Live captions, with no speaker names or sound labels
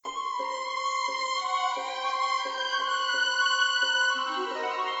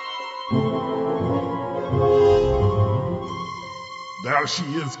There she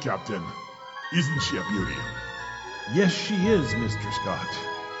is, Captain. Isn't she a beauty? Yes, she is, Mr. Scott.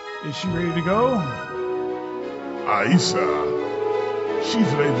 Is she ready to go? Aye, sir.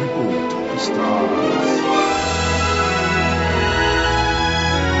 She's ready to go to the stars.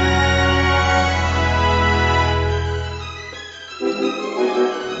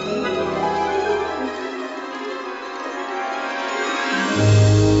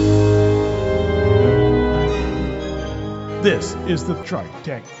 This is the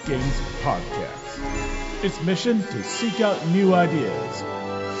TriTech Games Podcast. Its mission to seek out new ideas,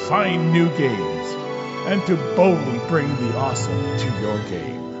 find new games, and to boldly bring the awesome to your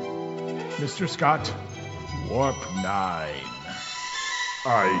game. Mr. Scott, Warp 9.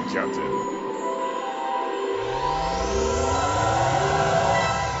 Aye, Captain.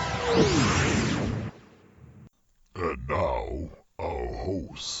 And now, our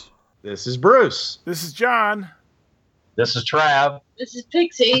hosts. This is Bruce. This is John. This is Trav. This is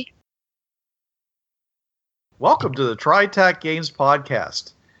Pixie. Welcome to the TriTech Games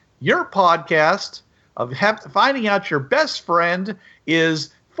Podcast. Your podcast of finding out your best friend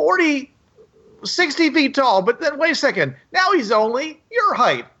is 60 feet tall, but then wait a second, now he's only your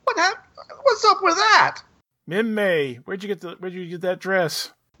height. What's up with that? Min-May, where'd you get that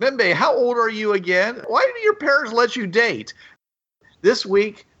dress? Min-May, how old are you again? Why did your parents let you date? This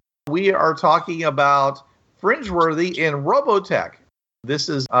week, we are talking about Fringeworthy in Robotech. This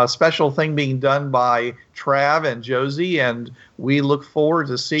is a special thing being done by Trav and Josie, and we look forward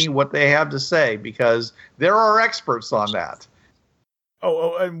to seeing what they have to say because they're our experts on that.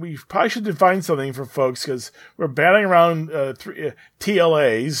 Oh, and we probably should define something for folks because we're batting around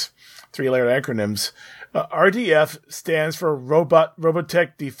TLAs, three-letter acronyms. RDF stands for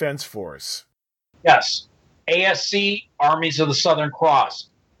Robotech Defense Force. Yes. ASC, Armies of the Southern Cross.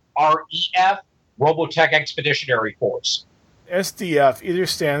 REF, Robotech Expeditionary Force. SDF either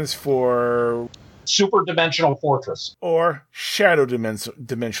stands for Super Dimensional Fortress. Or Shadow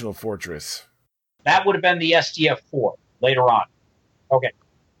Dimensional Fortress. That would have been the SDF-4 later on. Okay.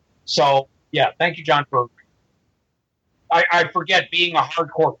 So, yeah, thank you, John, for... I forget, being a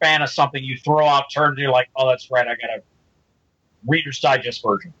hardcore fan of something, you throw out terms, you're like, oh, that's right, I got a Reader's Digest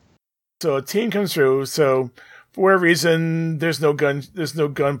version. So a team comes through, so for whatever reason, there's no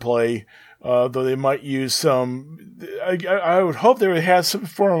gunplay. Though they might use some, I would hope they would have some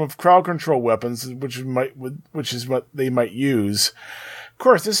form of crowd control weapons, which is what they might use. Of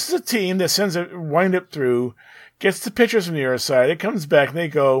course, this is a team that sends a wind-up through, gets the pictures from the other side, it comes back, and they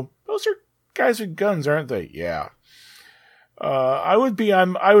go, those are guys with guns, aren't they? Yeah. I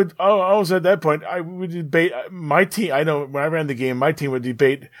was at that point, I would debate, my team, I know when I ran the game, my team would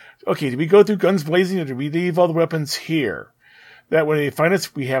debate, okay, did we go through guns blazing, or did we leave all the weapons here? That when they find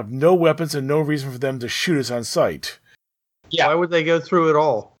us, we have no weapons and no reason for them to shoot us on sight. Yeah. Why would they go through it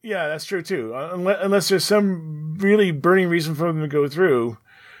all? Yeah, that's true, too. Unless there's some really burning reason for them to go through,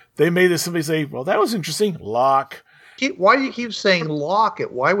 they may just simply say, well, that was interesting. Lock. Why do you keep saying lock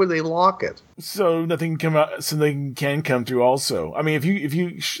it? Why would they lock it? So nothing can come out, so they can come through also. I mean, if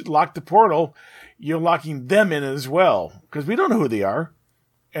you lock the portal, you're locking them in as well, because we don't know who they are.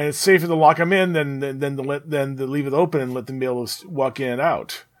 And it's safer to lock them in than to leave it open and let them be able to walk in and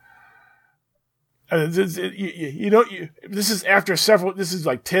out. And this is after this is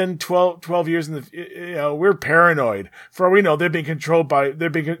like 10, 12 years we're paranoid. For all we know, they're being controlled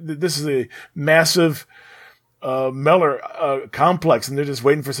this is a massive, Meller, complex, and they're just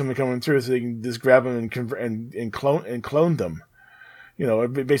waiting for someone coming through so they can just grab them and clone them.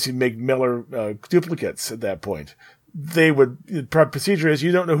 Basically make Meller, duplicates at that point. The procedure is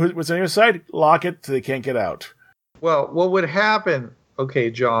you don't know what's on your side, lock it so they can't get out. Well, what would happen,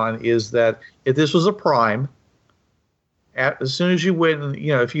 okay, John, is that if this was a prime, as soon as you went,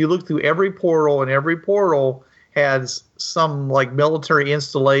 if you look through every portal and every portal has some like military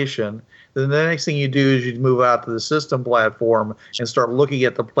installation, then the next thing you do is you move out to the system platform and start looking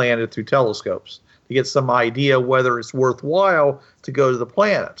at the planet through telescopes to get some idea whether it's worthwhile to go to the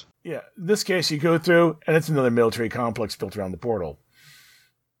planet. Yeah, in this case, you go through, and it's another military complex built around the portal.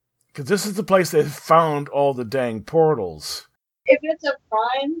 Because this is the place they found all the dang portals. If it's a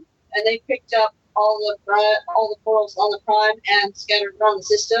prime, and they picked up all the portals on the prime and scattered around the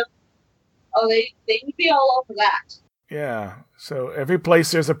system, they would be all over that. Yeah, so every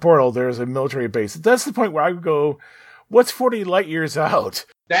place there's a portal, there's a military base. That's the point where I would go, what's 40 light years out?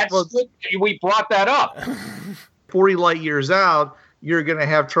 That's good. We brought that up. 40 light years out, you're going to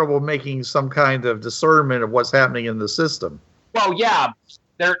have trouble making some kind of discernment of what's happening in the system. Well, yeah,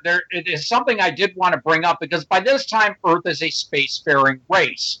 it is something I did want to bring up because by this time, Earth is a spacefaring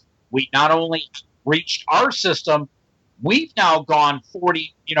race. We not only reached our system, We've now gone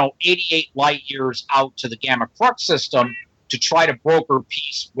 88 light years out to the Gamma Crux system to try to broker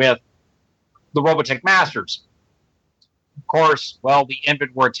peace with the Robotech Masters. Of course, well, the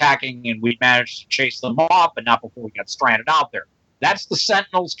Invid were attacking, and we managed to chase them off, but not before we got stranded out there. That's the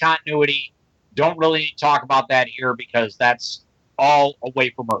Sentinels continuity. Don't really need to talk about that here because that's all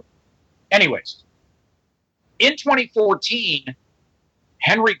away from Earth. Anyways, in 2014,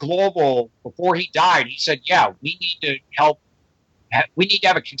 Henry Global, before he died, he said, yeah, we need to help. We need to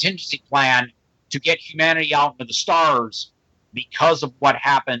have a contingency plan to get humanity out into the stars because of what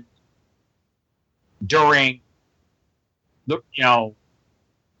happened during the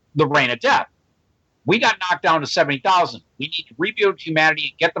reign of death. We got knocked down to 70,000. We need to rebuild humanity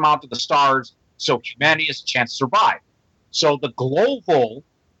and get them out to the stars so humanity has a chance to survive. So the global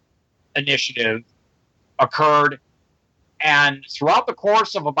initiative occurred, and throughout the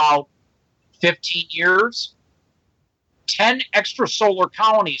course of about 15 years, 10 extrasolar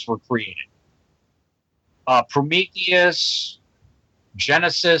colonies were created. Prometheus,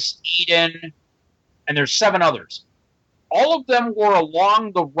 Genesis, Eden, and there's 7 others. All of them were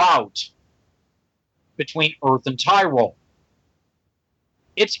along the route between Earth and Tyrol.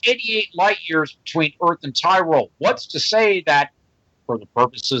 It's 88 light years between Earth and Tyrol. What's to say that, for the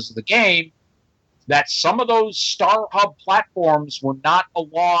purposes of the game, that some of those Star Hub platforms were not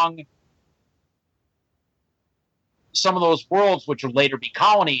along some of those worlds which would later be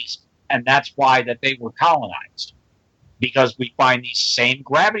colonies, and that's why that they were colonized. Because we find these same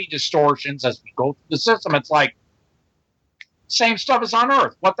gravity distortions as we go through the system. It's like, same stuff as on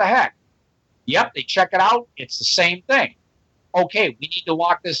Earth. What the heck? Yep, they check it out. It's the same thing. Okay, we need to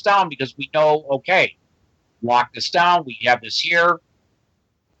lock this down because we know, okay, lock this down. We have this here.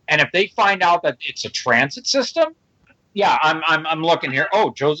 And if they find out that it's a transit system, yeah, I'm looking here.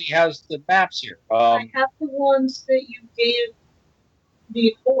 Oh, Josie has the maps here. I have the ones that you gave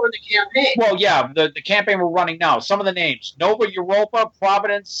before the campaign. Well, yeah, the campaign we're running now. Some of the names: Nova, Europa,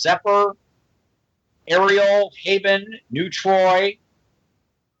 Providence, Zephyr, Ariel, Haven, New Troy.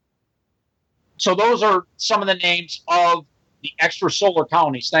 So those are some of the names of the extrasolar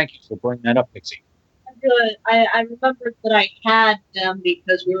colonies. Thank you for bringing that up, Pixie. Good. I remembered that I had them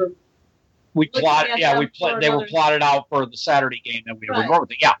because we were. We plotted. Yeah, they were plotted out for the Saturday game that we were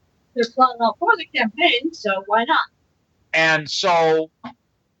recording. Yeah, they're plotted out for the campaign, so why not? And so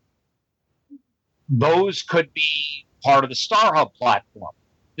those could be part of the Star Hub platform.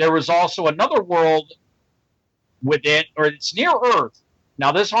 There was also another world within, or it's near Earth.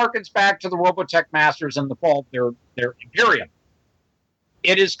 Now, this harkens back to the Robotech Masters and the fall of their Imperium.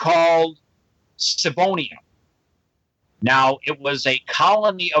 It is called Sivonia. Now, it was a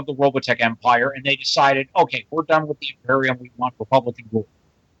colony of the Robotech Empire, and they decided, okay, we're done with the Imperium. We want Republican rule.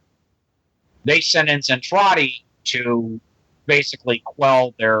 They sent in Zentradi to basically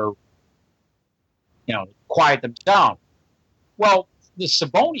quell their, quiet them down. Well, the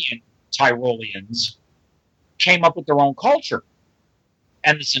Savonian Tyrolians came up with their own culture,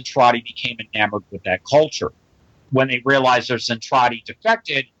 and the Zentradi became enamored with that culture. When they realized their Zentradi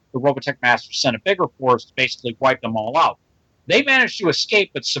defected, the Robotech Masters sent a bigger force to basically wipe them all out. They managed to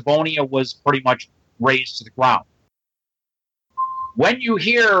escape, but Savonia was pretty much razed to the ground. When you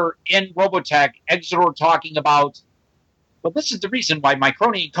hear in Robotech Exeter talking about, well, this is the reason why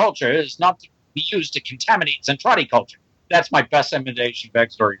Micronian culture is not to be used to contaminate Zentradi culture. That's my best imitation of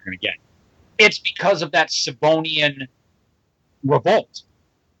Exeter you're going to get. It's because of that Savonian revolt.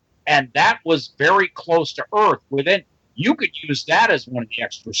 And that was very close to Earth. You could use that as one of the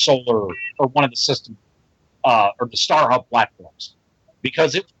extrasolar, or one of the system, or the Star Hub platforms,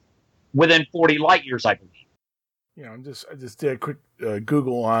 because it within 40 light years, I believe. Yeah, I just did a quick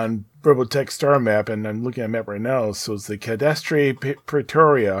Google on Robotech Star Map, and I'm looking at a map right now. So it's the Cadastre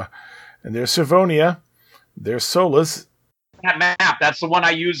Praetoria, and there's Savonia, there's Solus. That map, that's the one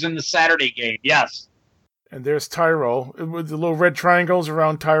I use in the Saturday game, yes. And there's Tyrol, with the little red triangles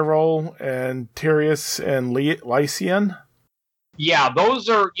around Tyrol and Tyrus and Lycian. Yeah,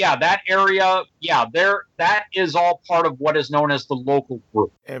 that area, that is all part of what is known as the local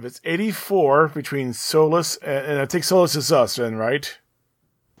group. And if it's 84 between Solus, and I think Solus is us then, right?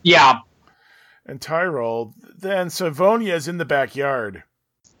 Yeah. And Tyrol, then Savonia is in the backyard.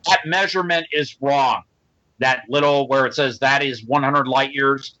 That measurement is wrong. That little, where it says that is 100 light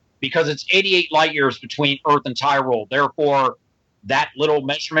years, because it's 88 light years between Earth and Tyrol. Therefore, that little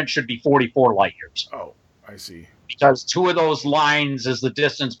measurement should be 44 light years. Oh, I see. Because 2 of those lines is the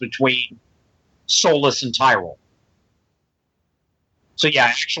distance between Solus and Tyrol. So yeah,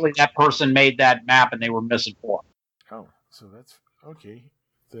 actually that person made that map and they were misinformed. Oh, so that's okay.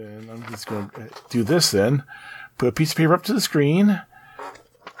 Then I'm just going to do this then. Put a piece of paper up to the screen.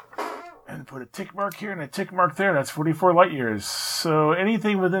 And put a tick mark here and a tick mark there. That's 44 light years. So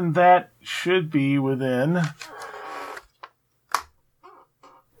anything within that should be within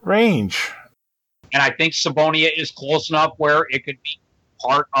range. And I think Sabonia is close enough where it could be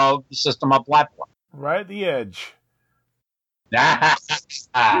part of the system of platform. Right at the edge.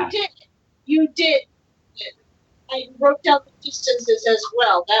 You did. I wrote down the distances as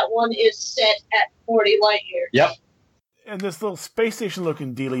well. That one is set at 40 light years. Yep. And this little space station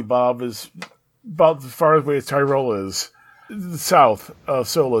looking dealy bob is about as far away as Tyrol is. South of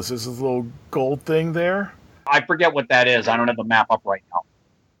Solus is this little gold thing there. I forget what that is. I don't have the map up right now.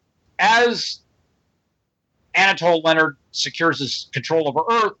 As Anatole Leonard secures his control over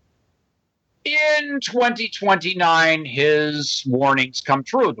Earth, in 2029, his warnings come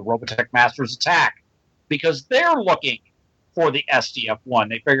true. The Robotech Masters attack because they're looking for the SDF-1.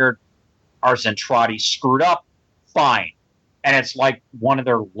 They figured our Zentradi screwed up. Fine. And it's like one of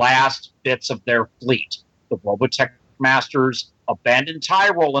their last bits of their fleet. The Robotech Masters abandoned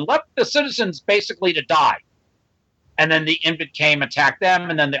Tyrol and left the citizens basically to die. And then the Invid came, attacked them,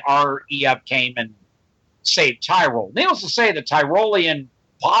 and then the REF came and saved Tyrol. Needless to say, the Tyrolean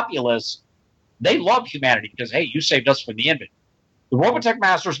populace, they love humanity because, hey, you saved us from the Invid. The Robotech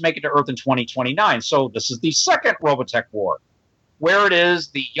Masters make it to Earth in 2029, so this is the second Robotech War, where it is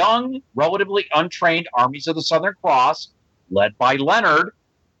the young, relatively untrained armies of the Southern Cross, led by Leonard,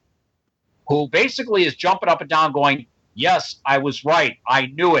 who basically is jumping up and down going, yes, I was right, I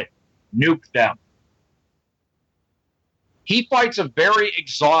knew it, nuke them. He fights a very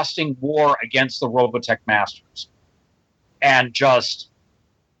exhausting war against the Robotech Masters. And just,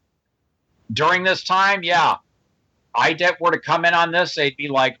 during this time, yeah, IDET were to come in on this, they'd be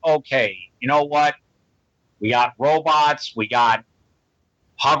like, okay, you know what? We got robots, we got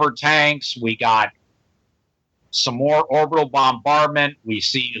hover tanks, we got some more orbital bombardment, we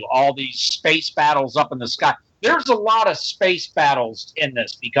see all these space battles up in the sky. There's a lot of space battles in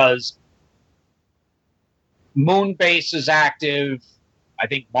this because Moon base is active, I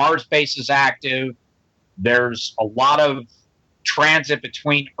think Mars base is active, there's a lot of transit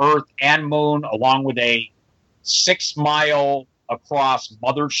between Earth and Moon, along with a 6-mile across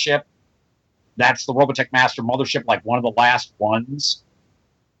mothership. That's the Robotech Master mothership, like one of the last ones.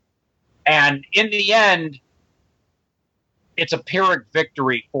 And in the end, it's a Pyrrhic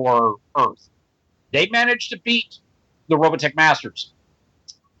victory for Earth. They managed to beat the Robotech Masters.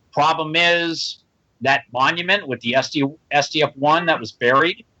 Problem is, that monument with the SDF-1 that was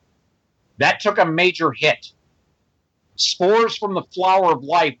buried, that took a major hit. Spores from the flower of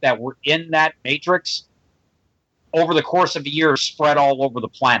life that were in that matrix over the course of a year spread all over the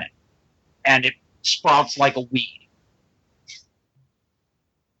planet. And it sprouts like a weed.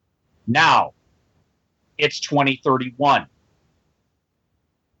 Now, it's 2031.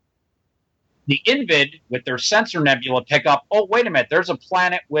 The Invid, with their sensor nebula, pick up, oh, wait a minute, there's a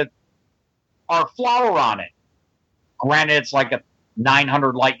planet with our flower on it. Granted, it's like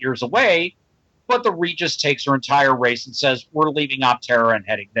 900 light years away, but the Regis takes her entire race and says, we're leaving Optera and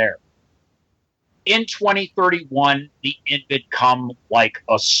heading there. In 2031, the Invid come like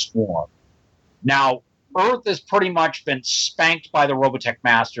a swarm. Now, Earth has pretty much been spanked by the Robotech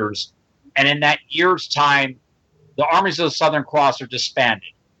Masters, and in that year's time, the armies of the Southern Cross are disbanded.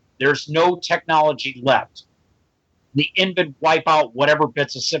 There's no technology left. The Invid wipe out whatever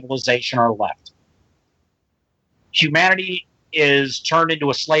bits of civilization are left. Humanity is turned into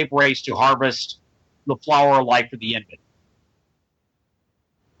a slave race to harvest the flower of life for the Invid.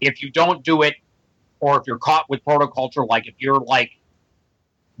 If you don't do it, or if you're caught with protoculture, like if you're like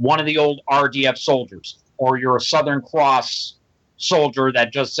one of the old RDF soldiers, or you're a Southern Cross soldier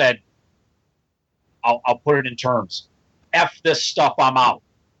that just said, I'll put it in terms, F this stuff, I'm out,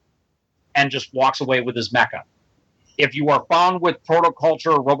 and just walks away with his mecha. If you are found with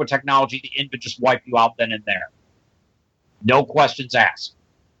protoculture or robotechnology, the Invid just wipe you out then and there. No questions asked.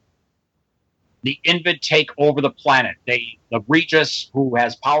 The Invid take over the planet. The Regis, who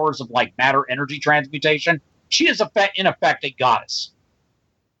has powers of like matter energy transmutation, she is in effect a goddess.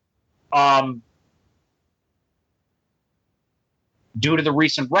 Due to the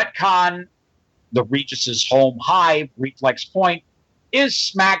recent retcon, the Regis's home hive, Reflex Point, is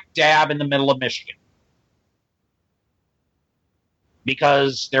smack dab in the middle of Michigan.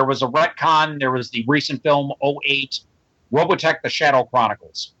 Because there was a retcon, there was the recent film 08, Robotech: The Shadow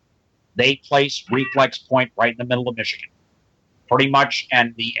Chronicles. They placed Reflex Point right in the middle of Michigan. Pretty much,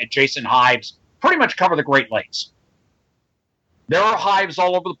 and the adjacent hives pretty much cover the Great Lakes. There are hives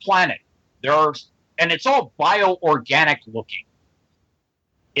all over the planet. And it's all bioorganic looking.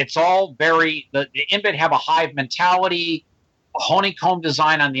 It's all the Invid have a hive mentality, a honeycomb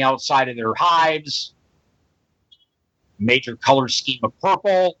design on the outside of their hives, major color scheme of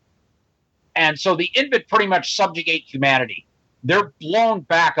purple. And so the Invid pretty much subjugate humanity. They're blown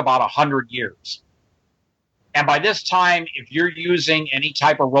back about 100 years. And by this time, if you're using any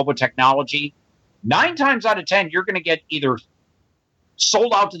type of robotechnology, 9 times out of 10, you're going to get either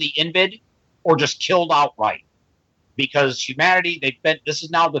sold out to the Invid or just killed outright. Because humanity, this is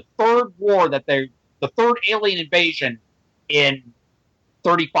now the third war the third alien invasion in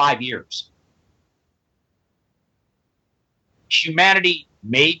 35 years. Humanity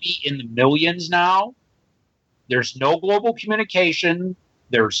may be in the millions now. There's no global communication.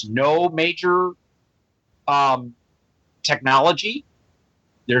 There's no major technology.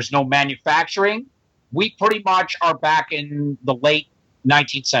 There's no manufacturing. We pretty much are back in the late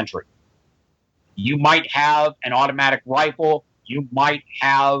 19th century. You might have an automatic rifle. You might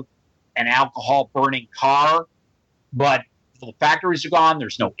have an alcohol burning car, but the factories are gone.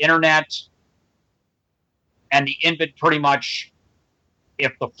 There's no internet. And the Invid pretty much, the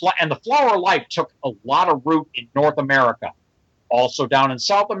flower of life took a lot of root in North America. Also down in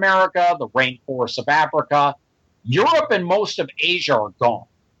South America, the rainforests of Africa. Europe and most of Asia are gone.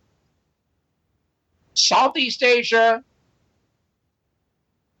 Southeast Asia,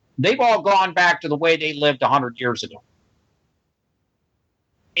 they've all gone back to the way they lived 100 years ago.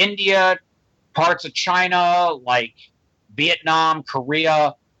 India, parts of China, like Vietnam,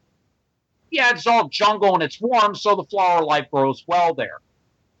 Korea, yeah, it's all jungle and it's warm, so the flower of life grows well there.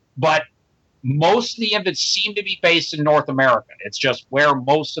 But most of the Invids seem to be based in North America. It's just where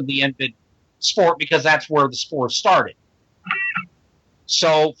most of the Invid sport, because that's where the sport started.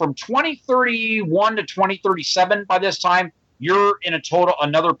 So from 2031 to 2037, by this time, you're in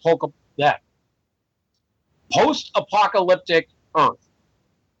another post-apocalyptic Earth.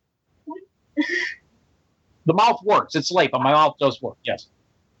 The mouth works. It's late, but my mouth does work, yes.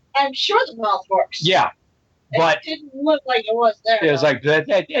 I'm sure the mouth works. Yeah, but it didn't look like it was there. It was like that.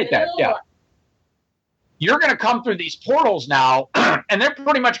 Yeah. You're going to come through these portals now, and they're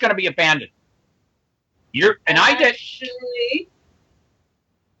pretty much going to be abandoned. Actually,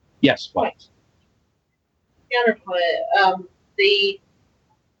 yes. What? Counterpoint. The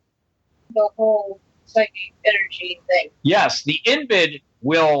whole psychic energy thing. Yes, the Invid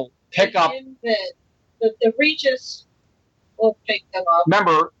will pick up. The Regis will pick them up.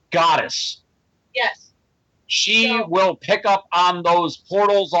 Remember, Goddess. Yes. She will pick up on those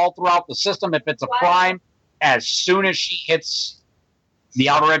portals all throughout the system if it's a prime as soon as she hits the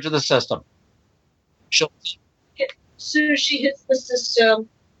outer edge of the system. As soon as she hits the system,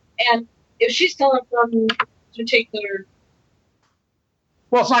 and if she's coming from a particular...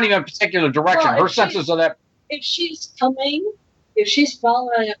 Well, it's not even a particular direction. Her senses are that... If she's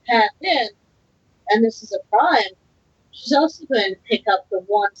following a path in, and this is a prime, she's also going to pick up the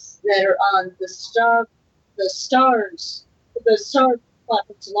ones that are on the star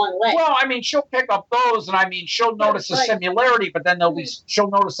platforms along the way. Well, I mean, she'll pick up those, and she'll notice the similarity, but then she'll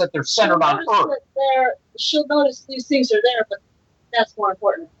notice that they're centered on Earth. She'll notice these things are there, but that's more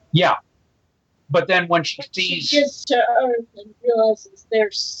important. Yeah. But then when she sees... She gets to Earth and realizes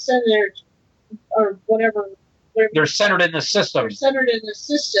they're centered, or whatever they're centered in the system. They're centered in the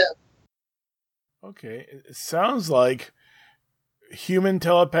system. Okay, it sounds like human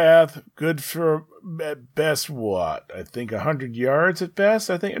telepath, good for at best what? I think 100 yards at best.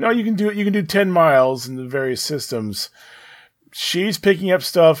 I think no, you can do 10 miles in the various systems. She's picking up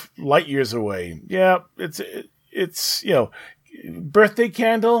stuff light years away. Yeah, it's birthday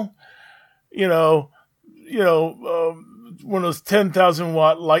candle. One of those 10,000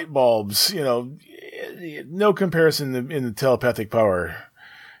 watt light bulbs. No comparison in the telepathic power.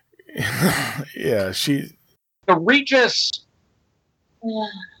 Yeah, the Regis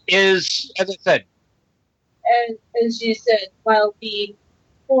is, as I said, and as you said, while the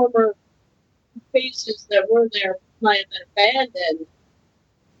former bases that were there might have been abandoned,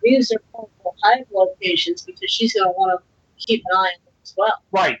 these are powerful hive locations because she's going to want to keep an eye on them as well.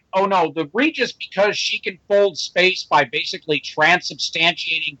 Right. Oh no, the Regis, because she can fold space by basically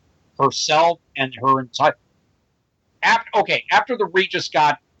transubstantiating herself and her entire. After the Regis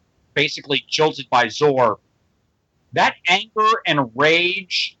got basically jilted by Zor, that anger and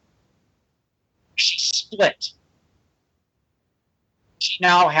rage, she split. She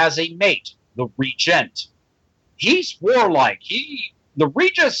now has a mate, the Regent. He's warlike. The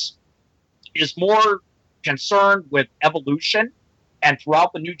Regis is more concerned with evolution, and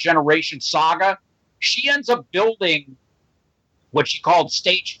throughout the New Generation saga, she ends up building what she called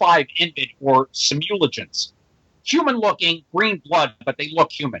Stage 5 Invid, or simulagents. human-looking, green blood, but they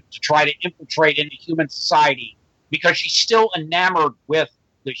look human, to try to infiltrate into human society because she's still enamored with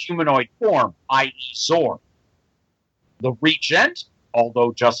the humanoid form, i.e. Zor. The Regent,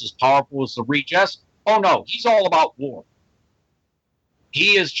 although just as powerful as the Regis, oh no, he's all about war.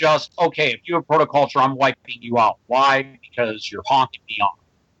 He is just, okay, if you have protoculture, I'm wiping you out. Why? Because you're honking me off.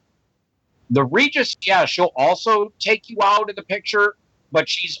 The Regis, yeah, she'll also take you out of the picture, but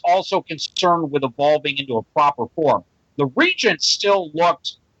she's also concerned with evolving into a proper form. The Regent still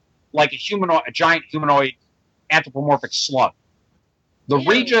looked like a giant humanoid anthropomorphic slug. The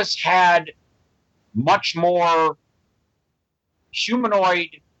Regis had much more humanoid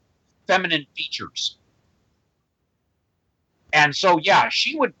feminine features. And so, yeah,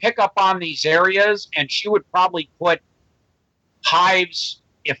 she would pick up on these areas, and she would probably put hives,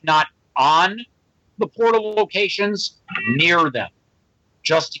 if not on the portal locations, near them,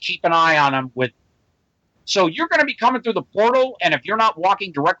 just to keep an eye on them. So you're going to be coming through the portal, and if you're not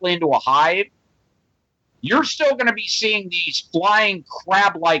walking directly into a hive, you're still going to be seeing these flying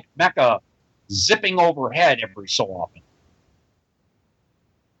crab-like mecha zipping overhead every so often.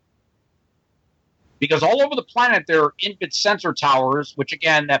 Because all over the planet, there are infant sensor towers, which,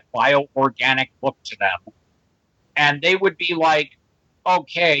 again, that bioorganic look to them. And they would be like,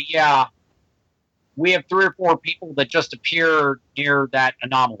 okay, yeah, we have 3 or 4 people that just appeared near that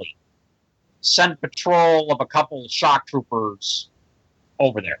anomaly. Send patrol of a couple shock troopers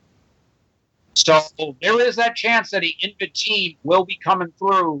over there. So there is that chance that an infant team will be coming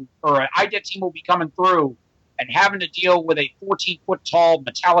through, or an IDET team will be coming through, and having to deal with a 14-foot-tall,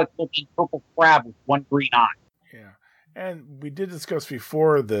 metallic-looking purple crab with one green eye. Yeah, and we did discuss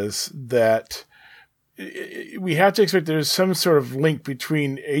before this that we have to expect there's some sort of link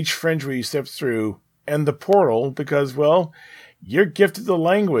between each fringe where you step through and the portal because, well, you're gifted the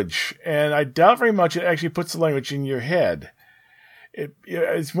language, and I doubt very much it actually puts the language in your head.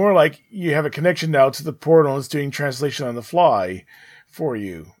 It's more like you have a connection now to the portal and it's doing translation on the fly for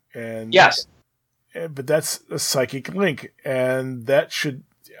you. And yes. But that's a psychic link, and that should,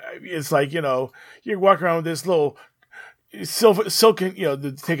 it's like, you walk around with this little silken,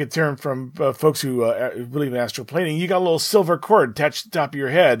 to take a term from folks who believe in astral planing, you got a little silver cord attached to the top of your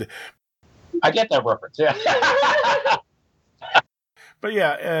head. I get that reference, yeah. But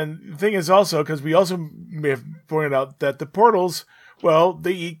yeah, and the thing is also, because we also may have pointed out that the portals, well,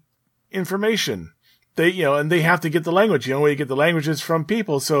 they eat information. They, and they have to get the language. The only way you get the languages from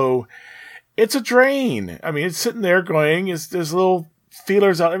people, so it's a drain. I mean, it's sitting there going, there's little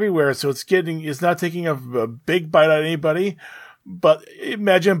feelers out everywhere, so it's not taking a big bite out of anybody, but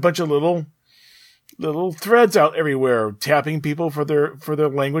imagine a bunch of little threads out everywhere, tapping people for their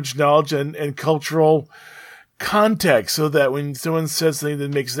language knowledge and cultural context, so that when someone says something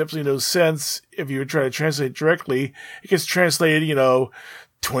that makes absolutely no sense, if you try to translate directly, it gets translated,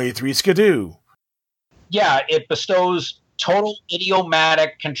 23 skidoo. Yeah, it bestows total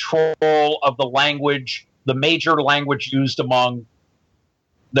idiomatic control of the language, the major language used among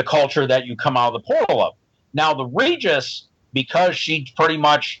the culture that you come out of the portal of. Now, the Regis, because she pretty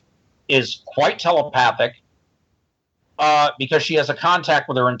much is quite telepathic, because she has a contact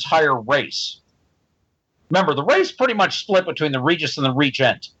with her entire race. Remember, the race pretty much split between the Regis and the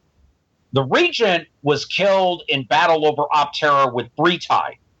Regent. The Regent was killed in battle over Optera with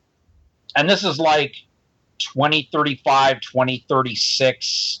Bretai. And this is like 2035,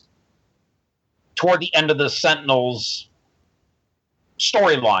 2036, toward the end of the Sentinels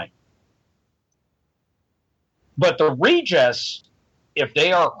storyline. But the Regis, if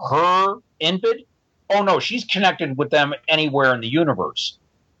they are her Invid, oh no, she's connected with them anywhere in the universe.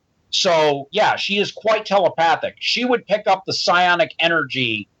 So, yeah, she is quite telepathic. She would pick up the psionic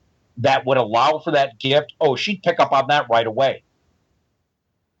energy that would allow for that gift. Oh, she'd pick up on that right away.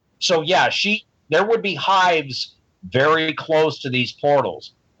 So, yeah, there would be hives very close to these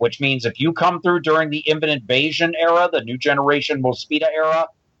portals, which means if you come through during the Invid Invasion era, the New Generation Mospeada era,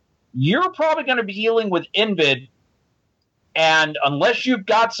 you're probably going to be dealing with Invid, and unless you've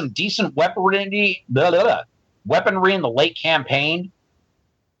got some decent weaponry in the late campaign,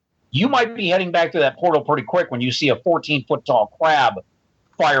 you might be heading back to that portal pretty quick when you see a 14-foot-tall crab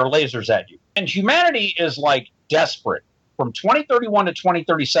fire lasers at you. And humanity is, like, desperate. From 2031 to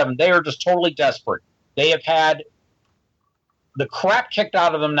 2037, they are just totally desperate. They have had the crap kicked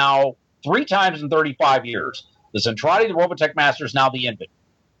out of them now 3 times in 35 years. The Zentradi, the Robotech Masters, now the Invid.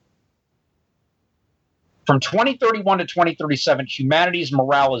 From 2031 to 2037, humanity's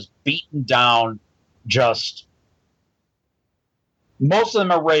morale is beaten down. Most of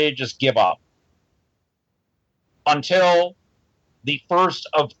them are ready to just give up. Until the first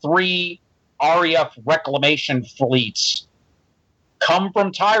of 3 RAF reclamation fleets come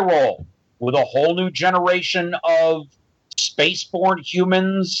from Tyrol with a whole new generation of spaceborne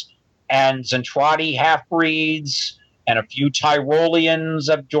humans and Zentradi half-breeds, and a few Tyrolians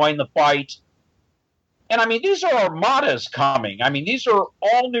have joined the fight. And I mean, these are armadas coming. I mean, these are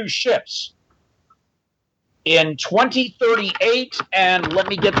all new ships. In 2038, and let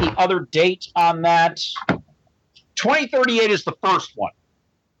me get the other date on that. 2038 is the first one.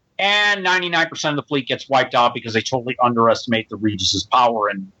 And 99% of the fleet gets wiped out because they totally underestimate the Regis's power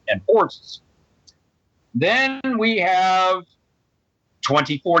and forces. Then we have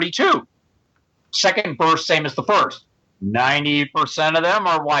 2042. Second burst, same as the first. 90% of them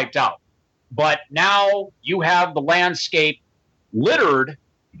are wiped out. But now you have the landscape littered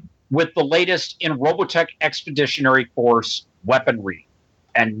with the latest in Robotech Expeditionary Force weaponry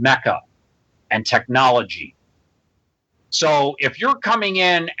and mecha and technology. So if you're coming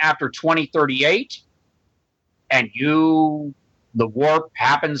in after 2038 and the warp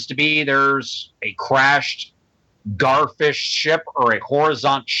happens to be there's a crashed Garfish ship or a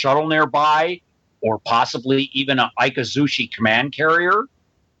Horizont shuttle nearby, or possibly even an Ikazushi command carrier,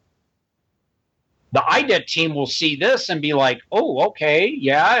 the IDET team will see this and be like, oh, okay,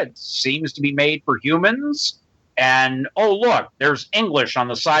 yeah, it seems to be made for humans. And, oh, look, there's English on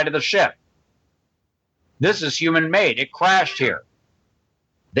the side of the ship. This is human-made. It crashed here.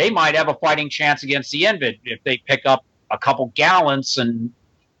 They might have a fighting chance against the Invid if they pick up a couple gallants and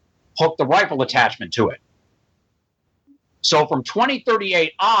hook the rifle attachment to it. So from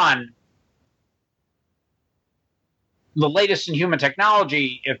 2038 on, the latest in human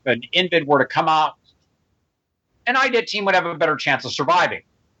technology, if an Invid were to come out, an IDET team would have a better chance of surviving.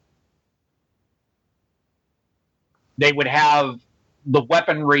 They would have the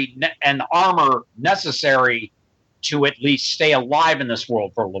weaponry and armor necessary to at least stay alive in this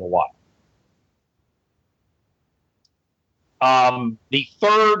world for a little while. The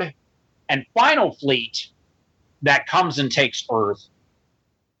third and final fleet that comes and takes Earth,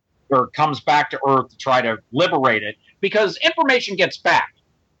 or comes back to Earth to try to liberate it, because information gets back.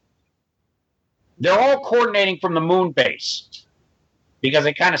 They're all coordinating from the moon base, because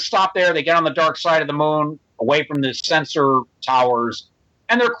they kind of stop there, they get on the dark side of the moon, away from the sensor towers,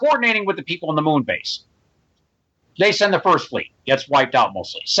 and they're coordinating with the people in the moon base. They send the first fleet, gets wiped out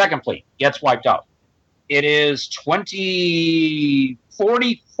mostly. Second fleet gets wiped out. It is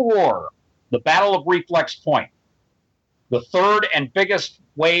 2044, the Battle of Reflex Point. The third and biggest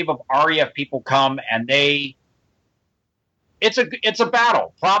wave of RAF people come, and it's a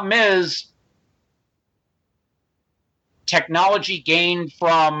battle. Problem is, technology gained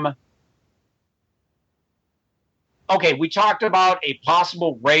from... Okay, we talked about a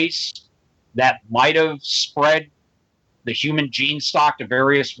possible race that might have spread the human gene stock to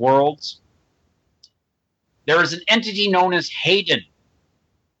various worlds. There is an entity known as Hayden,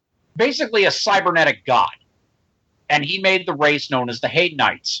 basically a cybernetic god. And he made the race known as the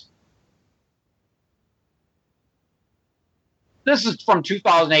Haydenites. This is from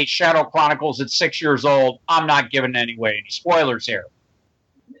 2008 Shadow Chronicles. It's 6 years old. I'm not giving any spoilers here.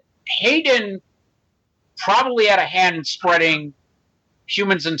 Hayden probably had a hand in spreading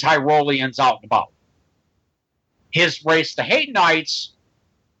humans and Tyrolians out and about. His race, the Haydenites,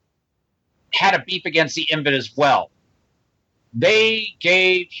 had a beef against the Invid as well. They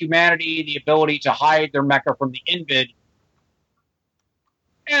gave humanity the ability to hide their mecha from the Invid,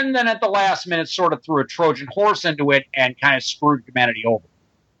 and then at the last minute sort of threw a Trojan horse into it and kind of screwed humanity over.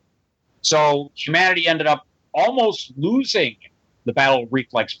 So humanity ended up almost losing the Battle of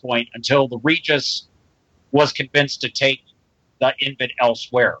Reflex Point until the Regis was convinced to take the Invid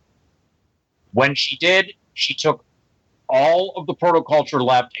elsewhere. When she did, she took all of the protoculture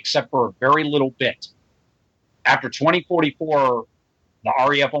left except for a very little bit. After 2044, the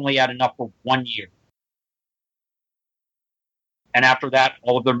RAF only had enough for 1 year. And after that,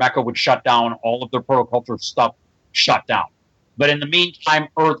 all of their mecha would shut down, all of their protoculture stuff shut down. But in the meantime,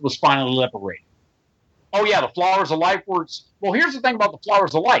 Earth was finally liberated. Oh yeah, the flowers of life were... Well, here's the thing about the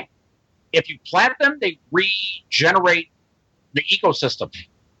flowers of life. If you plant them, they regenerate the ecosystem.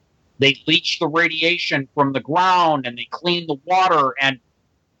 They leach the radiation from the ground, and they clean the water. And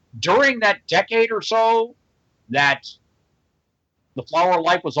during that decade or so that the flower of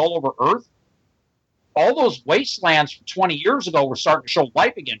life was all over Earth, all those wastelands from 20 years ago were starting to show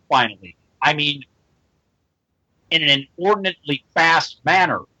life again, finally. I mean, in an inordinately fast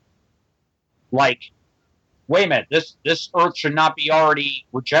manner. Like, wait a minute, this Earth should not be already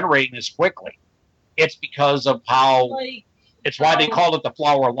regenerating this quickly. It's because of how... It's why they called it the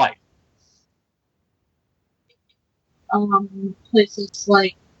flower of life. Places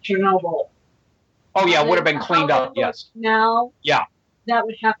like Chernobyl. Oh, yeah, it would have been cleaned up, However, yes. Now, Yeah. that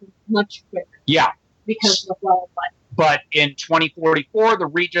would happen much quicker. Yeah. Because of wildlife. But in 2044, the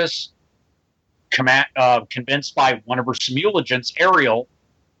Regis, convinced by one of her simulagents, Ariel,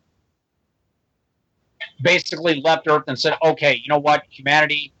 basically left Earth and said, okay, you know what,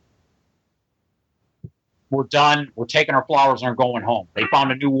 humanity, we're done. We're taking our flowers and we're going home. They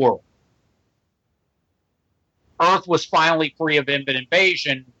found a new world. Earth was finally free of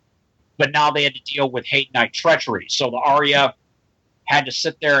invasion, but now they had to deal with Hadenite treachery. So the RAF had to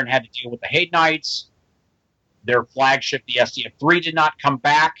sit there and had to deal with the Hadenites. Their flagship, the SDF-3, did not come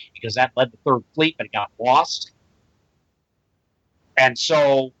back because that led the Third Fleet, but it got lost. And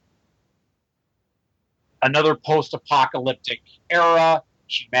so another post-apocalyptic era,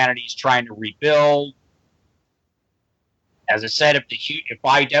 humanity's trying to rebuild. As I said, if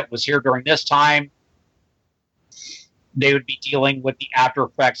IDET was here during this time, they would be dealing with the after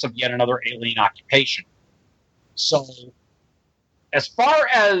effects of yet another alien occupation. So, as far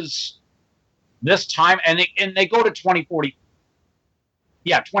as this time, and they go to 2040,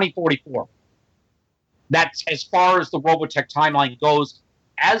 2044. That's as far as the Robotech timeline goes.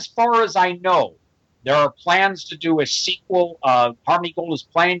 As far as I know, there are plans to do a sequel. Harmony Gold is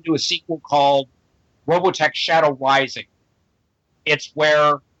planning to do a sequel called Robotech Shadow Rising. It's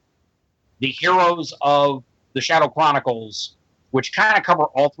where the heroes of the Shadow Chronicles, which kind of cover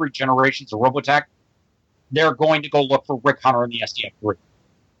all three generations of Robotech, they're going to go look for Rick Hunter and the SDF-3.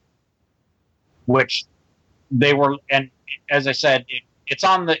 Which they were, and as I said, it's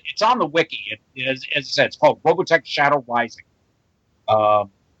on the wiki. As I said, it's called Robotech Shadow Rising. The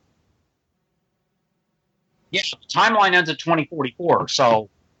timeline ends at 2044. So,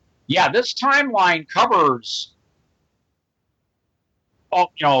 this timeline covers,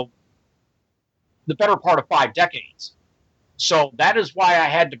 the better part of 5 decades. So that is why I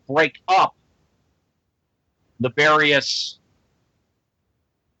had to break up the various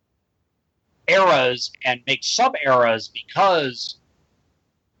eras and make sub-eras, because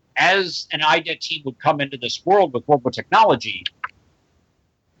as an IDET team would come into this world with robotechnology,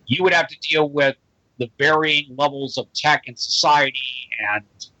 you would have to deal with the varying levels of tech and society and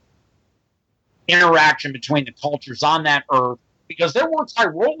interaction between the cultures on that Earth, because there were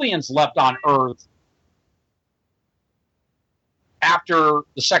Tyroleans left on Earth after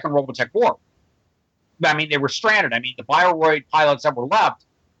the Second Robotech War. I mean, they were stranded. I mean, the Bioroid pilots that were left,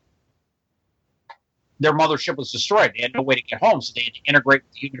 their mothership was destroyed. They had no way to get home, so they had to integrate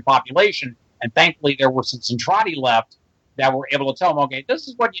with the human population. And thankfully, there were some Centrati left that were able to tell them, okay, this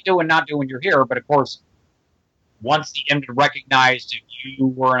is what you do and not do when you're here. But of course, once the Invid recognized if you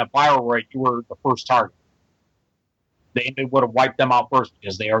were in a Bioroid, you were the first target. The Invid would have wiped them out first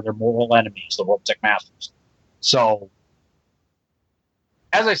because they are their mortal enemies, the Robotech Masters. So,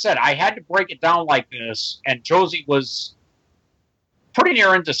 as I said, I had to break it down like this, and Josie was pretty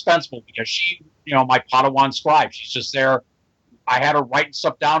near indispensable because she, my Padawan scribe, she's just there. I had her writing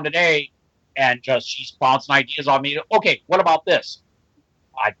stuff down today, and she's bouncing ideas on me. Okay, what about this?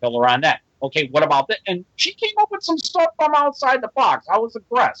 I'd fill her on that. Okay, what about that? And she came up with some stuff from outside the box. I was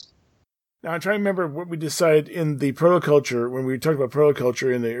impressed. Now, I'm trying to remember what we decided in the protoculture, when we talked about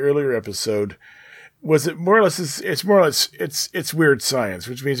protoculture in the earlier episode. Was it more or less, it's weird science,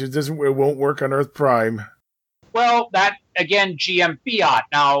 which means it won't work on Earth Prime. Well, that, again, GM Fiat.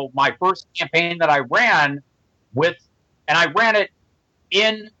 Now, my first campaign that I ran with, and I ran it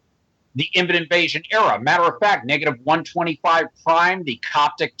in the Invid Invasion era. Matter of fact, -125 Prime, the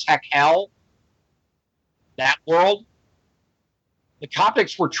Coptic tech hell, that world, the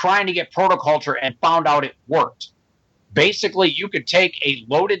Coptics were trying to get protoculture and found out it worked. Basically, you could take a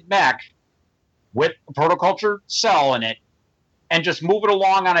loaded mech with a protoculture cell in it and just move it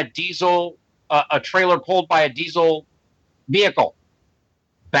along on a diesel, a trailer pulled by a diesel vehicle.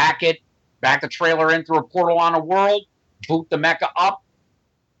 Back the trailer in through a portal on a world, boot the mecha up.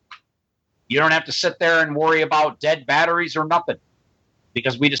 You don't have to sit there and worry about dead batteries or nothing,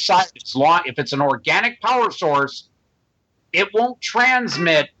 because we decided if it's an organic power source, it won't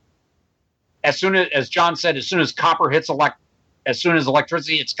transmit as soon as John said, as soon as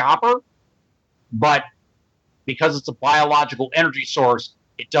electricity hits copper. But because it's a biological energy source,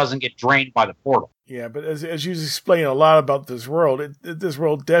 it doesn't get drained by the portal. Yeah, but as you explain a lot about this world, this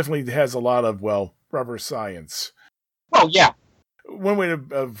world definitely has a lot of, rubber science. Oh, yeah. One way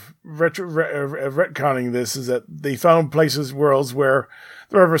of retconning this is that they found worlds where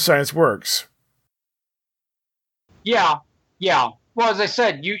the rubber science works. Yeah. Well, as I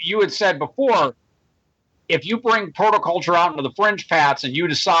said, you had said before, if you bring protoculture out into the fringe paths and you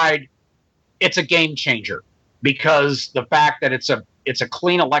decide it's a game changer, because the fact that it's a it's a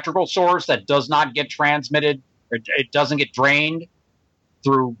clean electrical source that does not get transmitted, or it doesn't get drained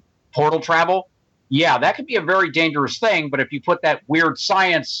through portal travel, yeah, that could be a very dangerous thing. But if you put that weird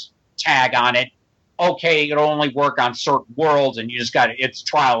science tag on it, okay, it'll only work on certain worlds, and you just got it's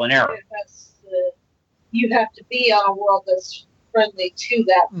trial and error. You have to be on a world that's friendly to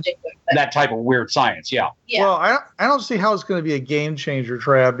that particular thing. That type of weird science, yeah. Yeah. Well, I don't see how it's going to be a game changer,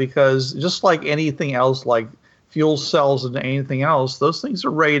 Trav, because just like anything else, like fuel cells and anything else, those things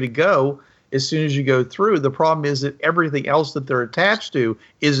are ready to go as soon as you go through. The problem is that everything else that they're attached to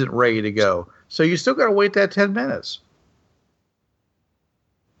isn't ready to go. So you still got to wait that 10 minutes.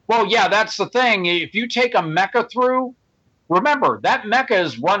 Well, yeah, that's the thing. If you take a mecha through, remember, that mecha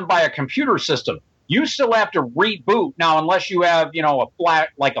is run by a computer system. You still have to reboot. Now, unless you have, a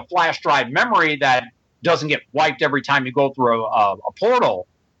flash drive memory that doesn't get wiped every time you go through a portal,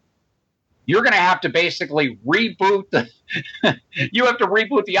 you're going to have to basically reboot you have to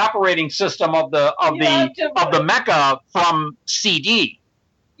reboot the operating system of the mecha from CD.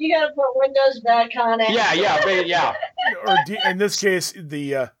 You got to put Windows back on it. Yeah. Or in this case,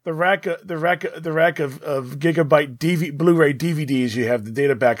 the rack of gigabyte Blu-ray DVDs you have the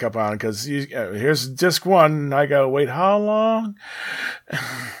data backup on, because here's disc one. I gotta wait how long?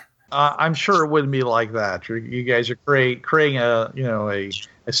 I'm sure it wouldn't be like that. You guys are creating a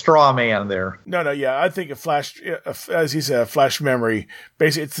straw man there. No, yeah. I think as he said, a flash memory.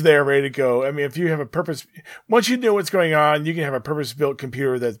 Basically, it's there, ready to go. I mean, if you have once you know what's going on, you can have a purpose-built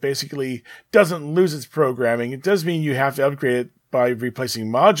computer that basically doesn't lose its programming. It does mean you have to upgrade it by replacing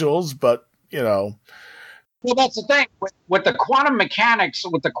modules, but, Well, that's the thing. With the quantum mechanics,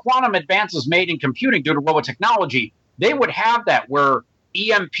 with the quantum advances made in computing due to robotechnology, they would have that where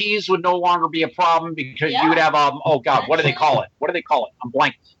EMPs would no longer be a problem because you would have, what do they call it? I'm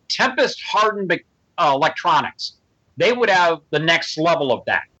blank. Tempest-hardened electronics. They would have the next level of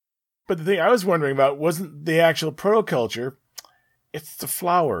that. But the thing I was wondering about wasn't the actual protoculture, it's the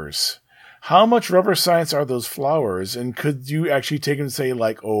flowers. How much rubber science are those flowers? And could you actually take them and say,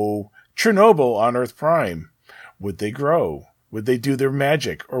 Chernobyl on Earth Prime? Would they grow? Would they do their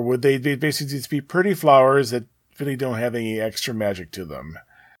magic? Or would they basically just be pretty flowers that really don't have any extra magic to them?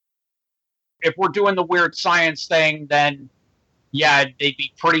 If we're doing the weird science thing, then yeah, they'd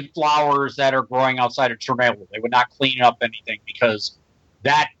be pretty flowers that are growing outside of Chernobyl. They would not clean up anything because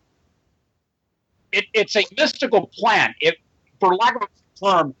it's a mystical plant. For lack of a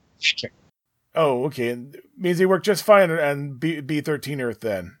term. Oh, okay. It means they work just fine on B13 Earth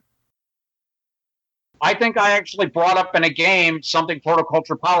then. I think I actually brought up in a game something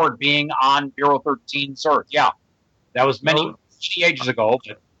protoculture powered being on Bureau 13's Earth. Yeah. That was many ages ago.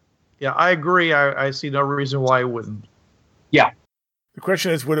 But yeah, I agree. I see no reason why it wouldn't. Yeah. The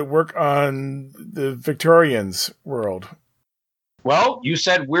question is, would it work on the Victorians' world? Well, you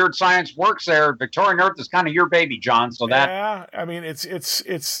said weird science works there. Victorian Earth is kind of your baby, John. So that. Yeah, I mean,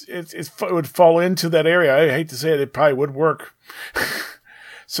 it would fall into that area. I hate to say it probably would work.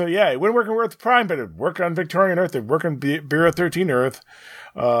 So yeah, it wouldn't work on Earth Prime, but it'd work on Victorian Earth. It'd work on Bureau 13 Earth.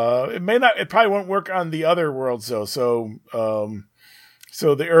 It may not. It probably won't work on the other worlds though. So the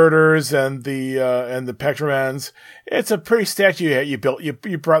Erders and the Pectramans. It's a pretty statue you built. You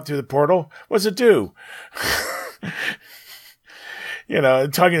brought through the portal. What's it do?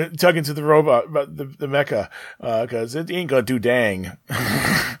 Tugging to the robot, the mecha, because it ain't gonna do dang.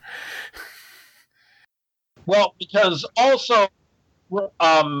 Well, because also.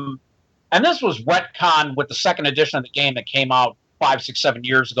 And this was retconned with the second edition of the game that came out 5, 6, 7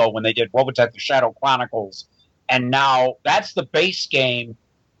 years ago when they did Robotech: The Shadow Chronicles, and now that's the base game.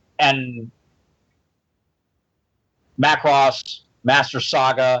 And Macross, Master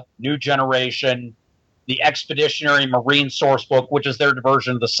Saga, New Generation, the Expeditionary Marine Sourcebook, which is their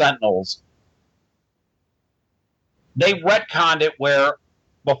version of the Sentinels. They retconned it where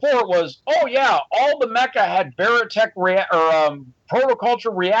before it was, all the mecha had Veritech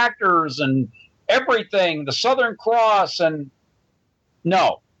protoculture reactors and everything, the Southern Cross, and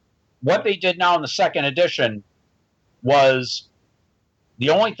no. What they did now in the second edition was the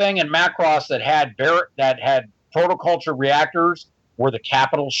only thing in Macross that had protoculture reactors were the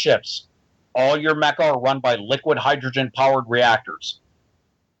capital ships. All your mecha are run by liquid hydrogen-powered reactors.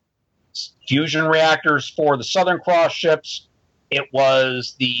 Fusion reactors for the Southern Cross ships. It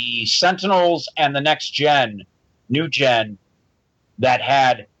was the Sentinels and the next gen, new gen, that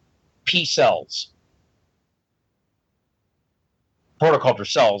had P-cells. Protoculture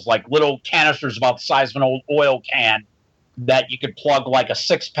cells, like little canisters about the size of an old oil can that you could plug like a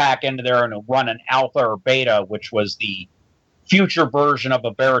 6-pack into there and run an alpha or beta, which was the future version of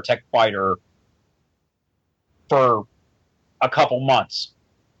a Veritech fighter for a couple months.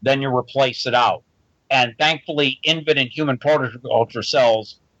 Then you replace it out. And thankfully, INVID and human protoculture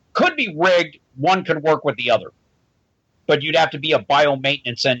cells could be rigged. One could work with the other. But you'd have to be a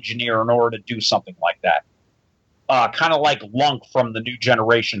biomaintenance engineer in order to do something like that. Kind of like Lunk from the New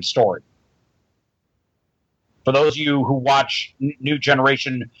Generation story. For those of you who watch New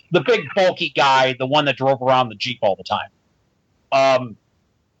Generation, the big bulky guy, the one that drove around the Jeep all the time.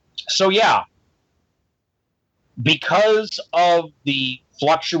 So yeah, because of the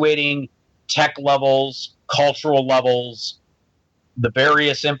fluctuating tech levels, cultural levels, the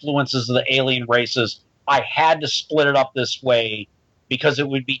various influences of the alien races, I had to split it up this way because it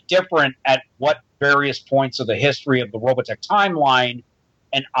would be different at what various points of the history of the Robotech timeline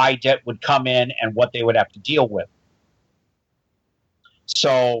an IDET would come in and what they would have to deal with.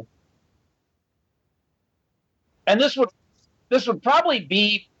 So, and this would probably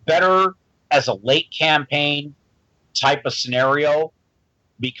be better as a late campaign type of scenario,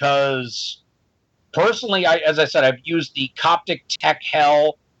 because personally, as I said, I've used the Coptic Tech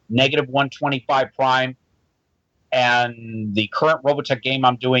Hell -125 Prime, and the current Robotech game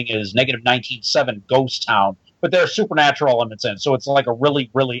I'm doing is -197 Ghost Town, but there are supernatural elements in it, so it's like a really,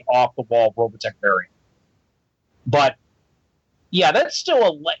 really off-the-wall Robotech variant. But, yeah, that's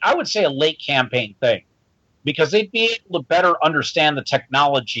still, I would say, a late campaign thing, because they'd be able to better understand the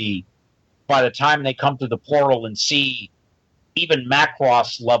technology by the time they come through the portal and see even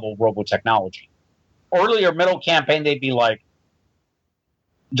Macross-level Robotechnology. Earlier middle campaign, they'd be like,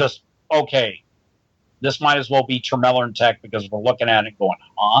 just, okay, this might as well be Termelern tech, because we're looking at it going,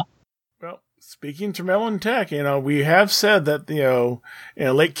 huh? Well, speaking Termelern tech, we have said that, in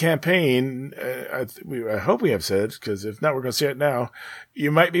a late campaign, I hope we have said, because if not, we're going to say it now,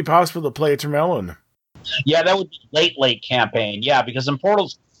 you might be possible to play a Termelern. Yeah, that would be late campaign. Yeah, because in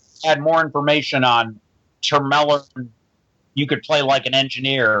Portals had more information on Termelern. You could play like an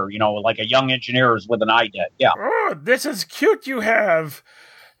engineer, like a young engineer is with an IDET. Yeah. Oh, this is cute you have.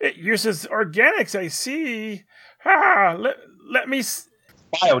 It uses organics, I see. Let me...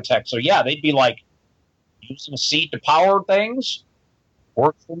 Biotech. So, yeah, they'd be like, using seed to power things?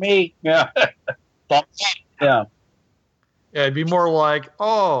 Works for me. Yeah. Yeah. Yeah, it'd be more like,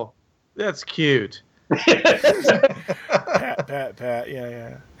 oh, that's cute. Pat.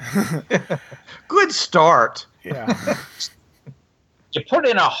 Yeah. Good start. Yeah. You put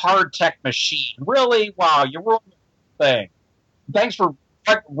in a hard tech machine. Really? Wow, you ruined the thing. Thanks for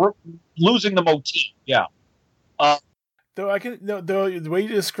losing the motif. Yeah. Though the way you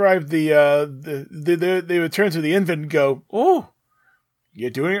described they would turn to the INVID and go, "Oh, you're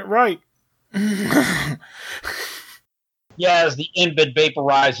doing it right." Yeah, as the INVID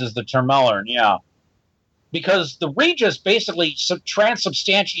vaporizes the Termelern. Yeah. Because the Regis basically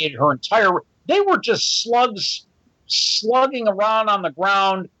transubstantiated her entire... They were just slugs slugging around on the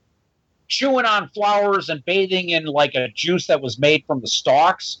ground, chewing on flowers and bathing in like a juice that was made from the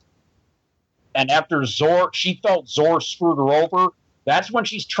stalks. And after she felt Zor screwed her over, that's when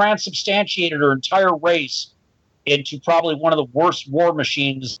she's transubstantiated her entire race into probably one of the worst war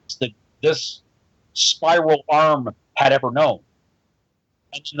machines that this spiral arm had ever known.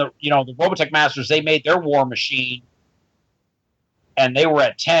 And the Robotech Masters, they made their war machine, and they were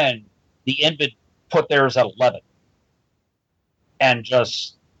at 10. The INVID put theirs at 11. And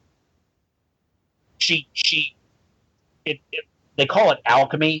just, they call it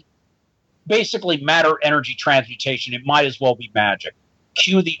alchemy. Basically, matter energy transmutation. It might as well be magic.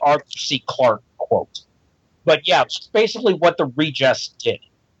 Cue the Arthur C. Clarke quote. But yeah, it's basically what the Regis did.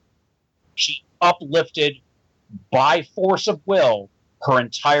 She uplifted, by force of will, her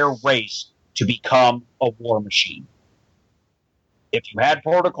entire race to become a war machine. If you had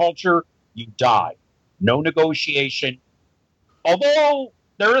horticulture, you died. No negotiation. Although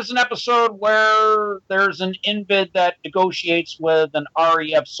there is an episode where there's an INVID that negotiates with an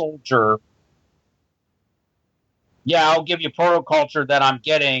REF soldier. Yeah, I'll give you horticulture that I'm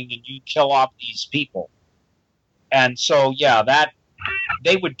getting, and you kill off these people. And so, yeah,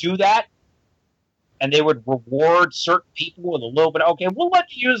 they would do that. And they would reward certain people with a little bit. Okay, we'll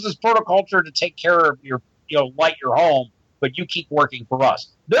let you use this horticulture to take care of your, light your home, but you keep working for us.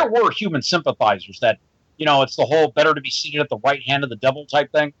 There were human sympathizers that, it's the whole better to be seated at the right hand of the devil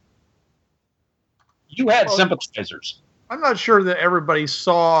type thing. You had sympathizers. I'm not sure that everybody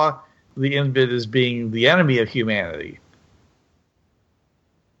saw the INVID as being the enemy of humanity.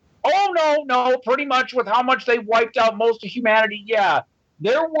 Oh, no, pretty much with how much they wiped out most of humanity, yeah.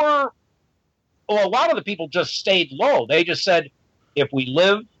 There were... Well, a lot of the people just stayed low. They just said, if we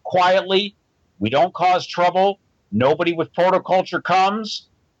live quietly, we don't cause trouble, nobody with horticulture comes,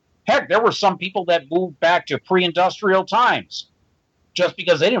 Heck, there were some people that moved back to pre-industrial times just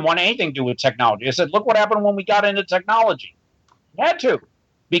because they didn't want anything to do with technology. They said, look what happened when we got into technology. Had to,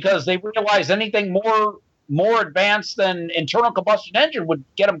 because they realized anything more advanced than internal combustion engine would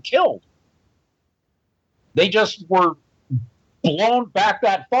get them killed. They just were blown back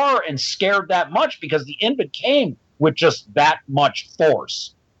that far and scared that much because the Invid came with just that much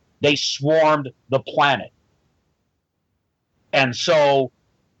force. They swarmed the planet. And so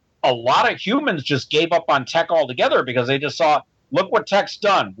a lot of humans just gave up on tech altogether because they just saw, look what tech's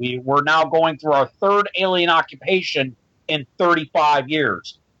done. We're now going through our third alien occupation in 35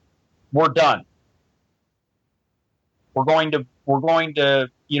 years. We're done. We're going to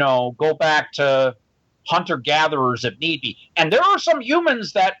go back to hunter-gatherers if need be. And there are some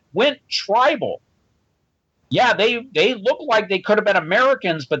humans that went tribal. Yeah, they look like they could have been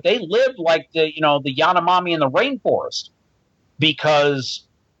Americans, but they lived like the Yanomami in the rainforest because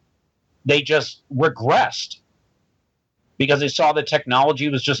they just regressed because they saw that technology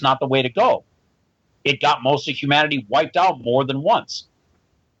was just not the way to go. It got most of humanity wiped out more than once.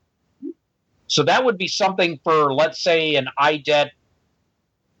 So that would be something for, let's say, an IDET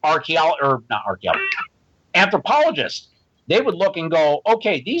anthropologist. They would look and go,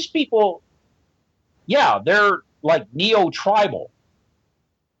 okay, these people, yeah, they're like neo-tribal.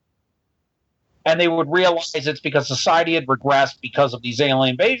 And they would realize it's because society had regressed because of these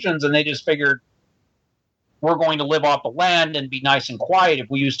alien invasions, and they just figured, we're going to live off the land and be nice and quiet. If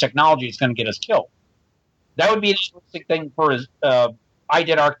we use technology, it's going to get us killed. That would be an interesting thing for his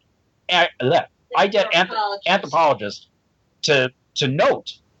IDET anthropologist to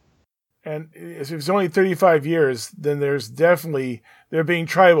note. And if it's only 35 years, then they're being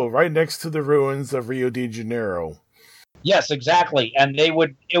tribal right next to the ruins of Rio de Janeiro. Yes, exactly. And it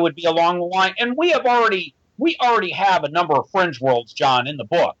would be along the line. And we already have a number of fringe worlds, John, in the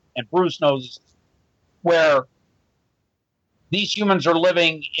book, and Bruce knows, where these humans are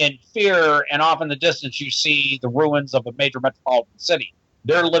living in fear, and off in the distance you see the ruins of a major metropolitan city.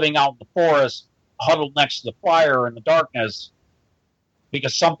 They're living out in the forest, huddled next to the fire in the darkness,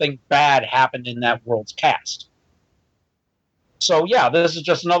 because something bad happened in that world's past. So yeah, this is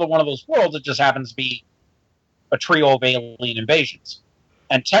just another one of those worlds. It just happens to be a trio of alien invasions.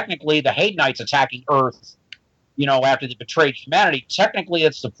 And technically, the Haydenites attacking Earth, after they betrayed humanity, technically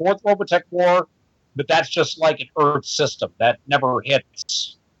it's the fourth Robotech War, but that's just like an Earth system that never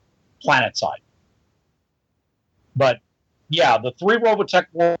hits planet side. But yeah, the three Robotech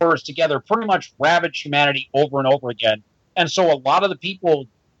wars together pretty much ravaged humanity over and over again. And so a lot of the people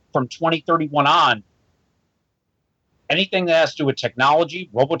from 2031 on, anything that has to do with technology,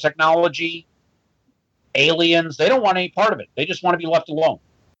 robotechnology, aliens, they don't want any part of it. They just want to be left alone.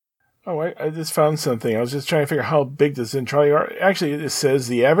 Oh, I just found something. I was just trying to figure out how big the Zentradi are. Actually, it says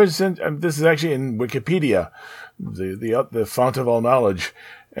the average, this is actually in Wikipedia, the font of all knowledge,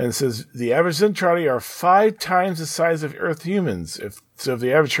 and it says the average Zentradi are 5 times the size of Earth humans. If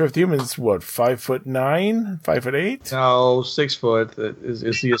the average Earth human is what, 5'9", 5'8"? No, 6 foot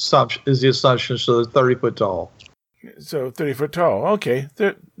is the assumption. So they're 30 foot tall. So 30 foot tall. Okay,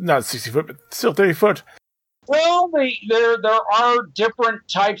 they're not 60 foot, but still 30 foot. Well, there are different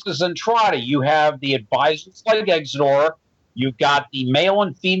types of Zentradi. You have the advisors like Exodor. You've got the male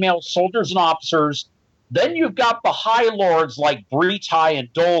and female soldiers and officers. Then you've got the High Lords like Britai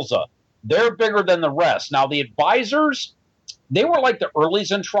and Dolza. They're bigger than the rest. Now, the advisors, they were like the early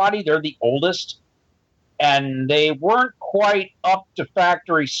Zentradi. They're the oldest. And they weren't quite up to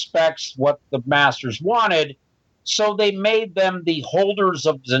factory specs, what the masters wanted. So they made them the holders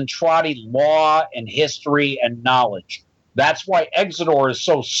of Zentradi law and history and knowledge. That's why Exodor is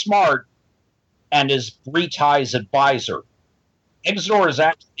so smart and is Britai's advisor. Exodor is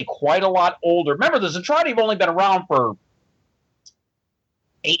actually quite a lot older. Remember, the Zentradi have only been around for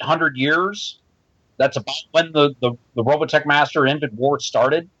 800 years. That's about when the Robotech Master Invid War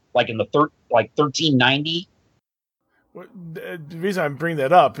started, like in the 1390. The reason I bring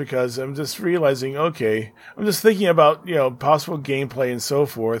that up because I'm just realizing, okay, I'm just thinking about, possible gameplay and so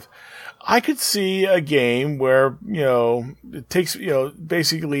forth. I could see a game where, it takes,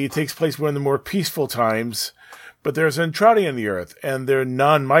 basically it takes place one of the more peaceful times, but there's Zentradi on the Earth and they're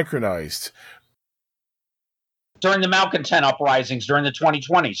non-micronized. During the Malcontent uprisings during the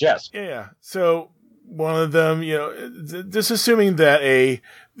 2020s, yes. Yeah. So one of them, just assuming that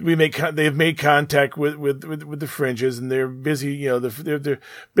they've made contact with the fringes and they're busy, they're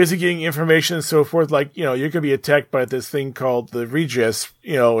busy getting information and so forth. Like, you're going to be attacked by this thing called the Regis,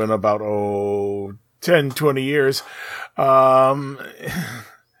 in about, 10, 20 years. Body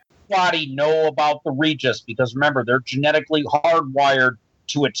know about the Regis because remember, they're genetically hardwired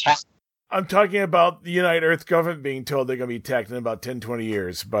to attack. I'm talking about the United Earth government being told they're going to be attacked in about 10, 20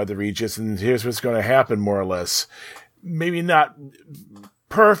 years by the Regis, and here's what's going to happen, more or less. Maybe not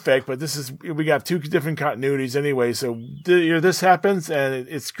perfect, but we got two different continuities anyway, so either this happens and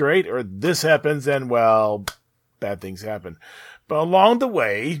it's great, or this happens and, well, bad things happen. But along the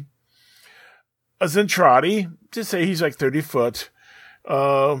way, a Zentradi, to say he's like 30 foot,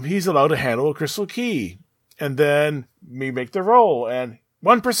 he's allowed to handle a crystal key. And then we make the roll, and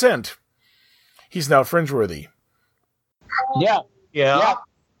 1%. He's now fringe-worthy. Yeah. Yeah.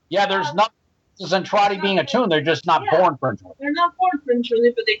 Yeah, there's nothing to Zentradi being attuned. They're just not born fringe-worthy. They're not born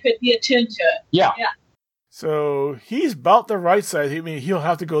fringe-worthy, but they could be attuned to it. Yeah. So he's about the right size. I mean, he'll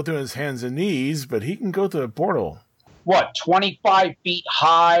have to go through his hands and knees, but he can go to the portal. What, 25 feet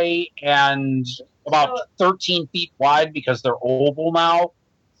high and about 13 feet wide because they're oval now?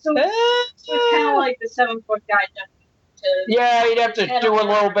 So it's kind of like the 7-foot guy jumping to... Yeah, he'd have to do a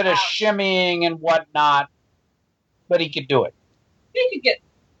little bit of shimmying and whatnot, but he could do it. He could get...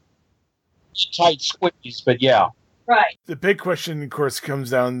 Tight squeeze, but yeah. Right. The big question, of course,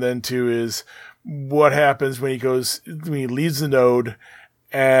 comes down then to is what happens when he leaves the node,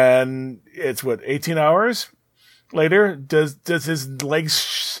 and it's 18 hours later? Does his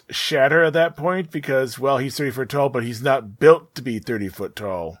legs shatter at that point? Because, well, he's 30 foot tall, but he's not built to be 30 foot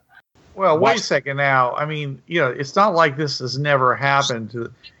tall. Well, wait a second now. I mean, it's not like this has never happened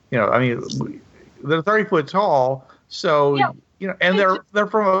to, I mean, they're 30 foot tall, so, and they're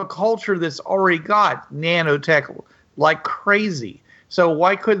from a culture that's already got nanotech like crazy. So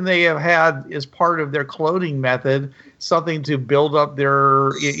why couldn't they have had, as part of their cloning method, something to build up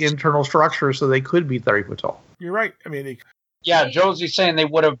their internal structure so they could be 30 foot tall? You're right. I mean, Josie's saying they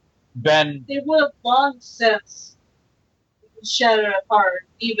would have been... They would have long since shattered apart,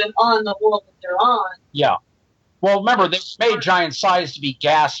 even on the world that they're on. Yeah. Well, remember, they made giant size to be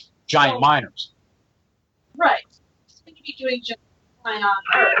gas giant miners. Right. It's going to be doing just fine on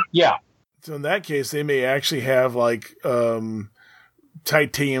Earth. Yeah. So in that case, they may actually have like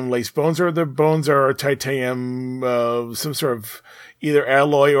titanium lace bones, or their bones are titanium, some sort of either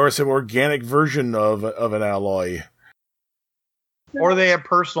alloy or some organic version of an alloy. Or they have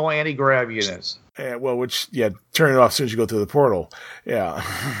personal anti-grav units. Turn it off as soon as you go through the portal. Yeah.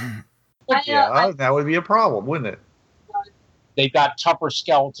 That would be a problem, wouldn't it? They've got tougher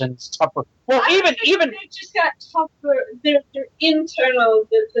skeletons, tougher... Well, even... They've just got tougher... Their internal...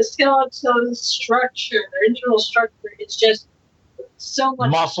 The skeletal structure, their internal structure is just so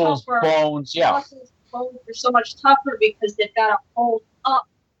much muscles, tougher. Bones, yeah. Muscles, bones are so much tougher because they've got to hold up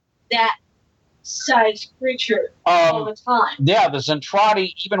that size creature all the time. Yeah, the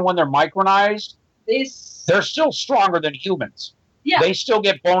Zentradi, even when they're micronized, they're still stronger than humans. Yeah. They still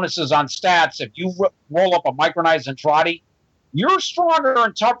get bonuses on stats. If you roll up a micronized Zentradi, you're stronger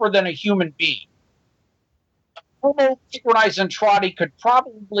and tougher than a human being. A micronized Zentradi could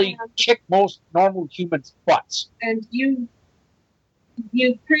probably kick most normal humans' butts. And you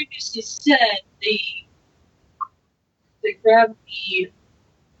previously said the gravity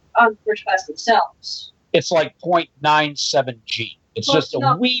on first class themselves. It's like 0.97 G. It's just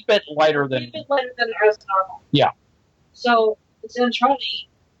a wee bit lighter than Earth normal. Yeah. So it's Zentradi,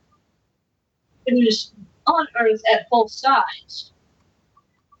 when you're just on Earth at full size,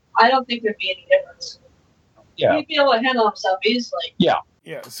 I don't think there'd be any difference. Yeah. He'd be able to handle himself easily. Yeah.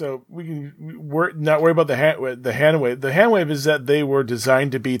 Yeah, so we're not worried about the hand wave. The hand wave is that they were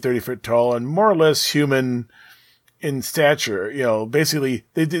designed to be 30 foot tall and more or less human in stature. Basically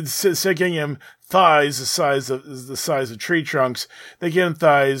they did getting him thighs the size of tree trunks. They get him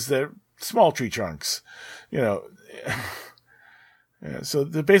thighs that small tree trunks. Yeah, so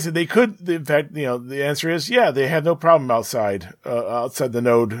basically they could. In fact, the answer is they have no problem outside the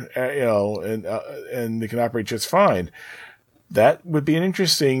node. And they can operate just fine. That would be an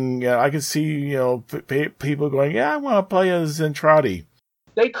interesting. I could see people going, I want to play as Zentradi.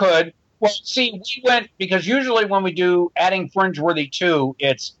 They could. Well, see, we went because usually when we do adding Fringeworthy 2,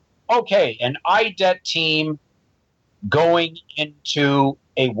 it's okay, an IDET team going into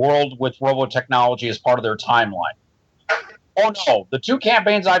a world with robotechnology as part of their timeline. Oh no, the 2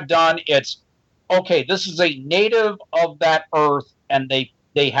 campaigns I've done, it's okay, this is a native of that Earth and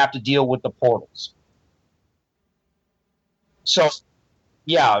they have to deal with the portals. So,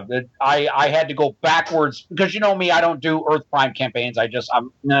 yeah, I had to go backwards because me, I don't do Earth Prime campaigns. I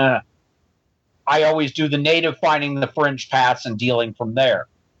always do the native finding the fringe paths and dealing from there.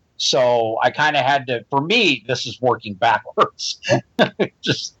 So I kind of had to, for me, this is working backwards.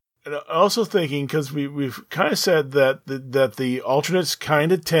 Just. And also thinking, because we've kind of said that the alternates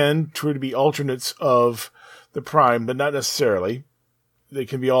kind of tend to be alternates of the Prime, but not necessarily. they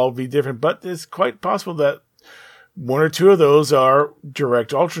can all be different, but it's quite possible that one or two of those are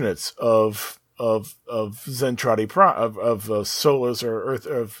direct alternates of Zentradi Prime, of Solus or Earth,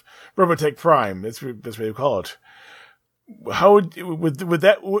 of Robotech Prime. That's what they call it. How would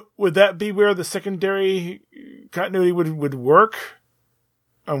that be where the secondary continuity would work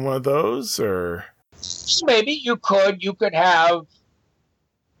on one of those, or maybe you could have.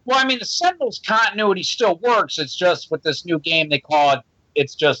 Well, I mean, the Sentinels continuity still works. It's just with this new game they call it.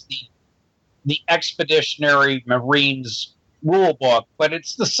 It's just the Expeditionary Marines rule book, but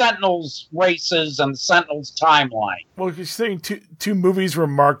it's the Sentinels races and the Sentinels timeline. Well, you're saying two movies were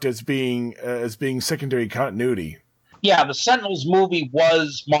marked as being secondary continuity. Yeah, the Sentinels movie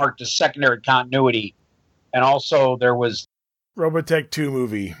was marked as secondary continuity, and also there was Robotech 2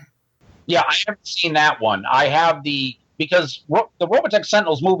 movie. Yeah, I haven't seen that one. I have because the Robotech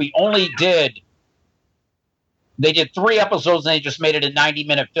Sentinels movie they did 3 episodes and they just made it a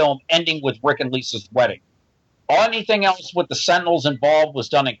 90-minute film ending with Rick and Lisa's wedding. Anything else with the Sentinels involved was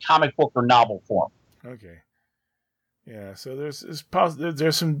done in comic book or novel form. Okay. Yeah, so there's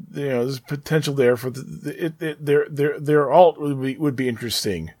some there's potential there for their alt would be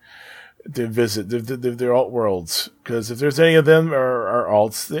interesting to visit their alt worlds, because if there's any of them are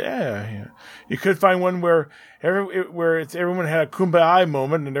alts, you could find one where everyone had a kumbaya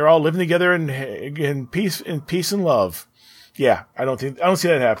moment and they're all living together in peace and love. Yeah, I don't see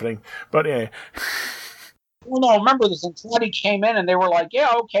that happening, but anyway. Well, no, remember the Zentradi came in and they were like,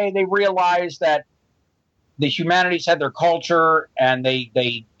 yeah, okay, they realized that the humanities had their culture and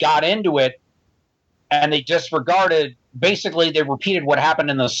they got into it and they disregarded, basically they repeated what happened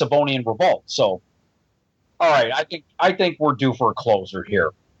in the Savonian Revolt. So, all right, I think we're due for a closer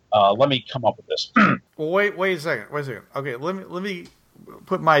here. Let me come up with this. Well, wait a second. Okay, let me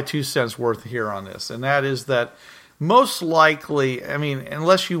put my 2 cents worth here on this, and that is that most likely, I mean,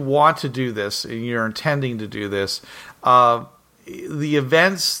 unless you want to do this and you're intending to do this, the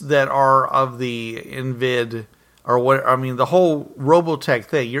events that are of the Invid the whole Robotech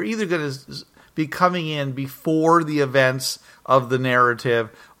thing, you're either going to be coming in before the events of the narrative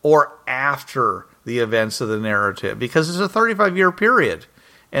or after the events of the narrative, because it's a 35-year period.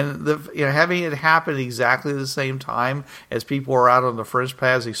 And having it happen exactly the same time as people are out on the fringe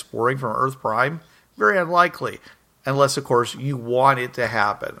paths exploring from Earth Prime, very unlikely. Unless, of course, you want it to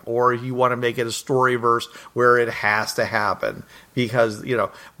happen, or you want to make it a storyverse where it has to happen, because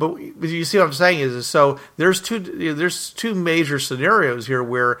But you see what I'm saying is so there's two major scenarios here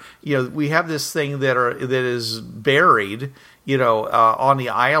where we have this thing that is buried on the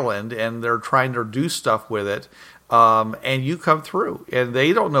island, and they're trying to do stuff with it, and you come through, and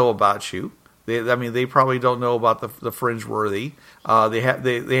they don't know about you. They probably don't know about the fringe-worthy. They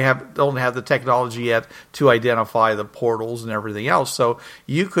don't have the technology yet to identify the portals and everything else. So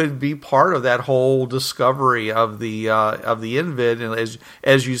you could be part of that whole discovery of the Invid. And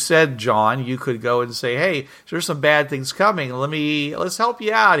as you said, John, you could go and say, "Hey, there's some bad things coming. Let's help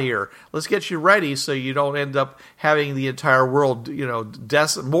you out here. Let's get you ready so you don't end up having the entire world,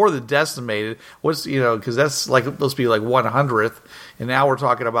 more than decimated. Because that's supposed to be like 1/100th, and now we're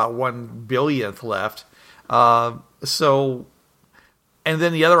talking about 1/1000th left. And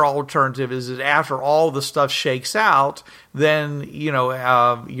then the other alternative is that after all the stuff shakes out, then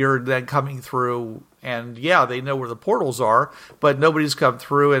you're then coming through, and they know where the portals are, but nobody's come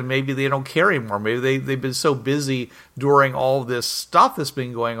through, and maybe they don't care anymore. Maybe they've been so busy during all this stuff that's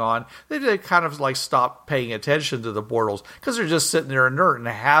been going on, they kind of stop paying attention to the portals because they're just sitting there inert and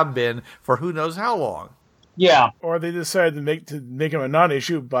have been for who knows how long. Yeah. Or they decided to make them a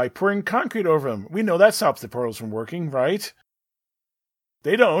non-issue by pouring concrete over them. We know that stops the portals from working, right?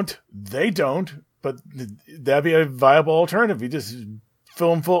 They don't, but that'd be a viable alternative. You just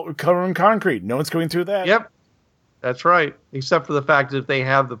fill them full, cover in concrete. No one's going through that. Yep, that's right. Except for the fact that if they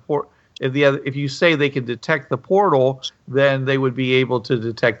have the if you say they can detect the portal, then they would be able to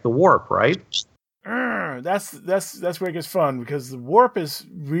detect the warp, right? That's where it gets fun, because the warp is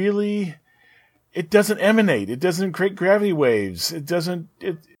really, it doesn't emanate. It doesn't create gravity waves. It doesn't.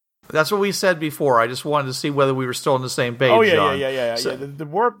 That's what we said before. I just wanted to see whether we were still on the same page. Oh, yeah, John. yeah. So, the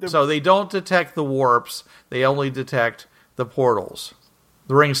warp. So they don't detect the warps. They only detect the portals,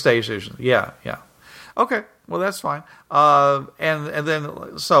 the ring stations. Yeah. Okay, well that's fine. And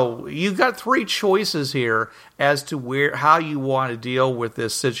then so you've got 3 choices here as to how you want to deal with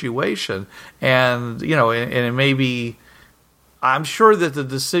this situation, and and it may be. I'm sure that the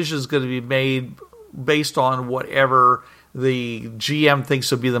decision is going to be made based on whatever the GM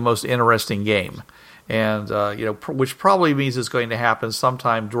thinks would be the most interesting game, and which probably means it's going to happen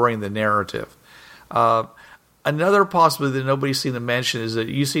sometime during the narrative. another possibility that nobody seemed to mention is that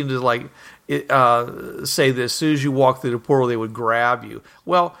you seem to say that as soon as you walk through the portal, they would grab you.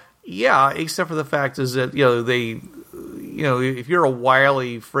 Well, yeah, except for the fact is that if you're a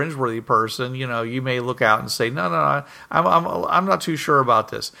wily, fringeworthy person, you may look out and say, no, I'm not too sure about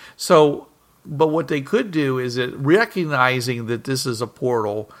this. So, but what they could do is that recognizing that this is a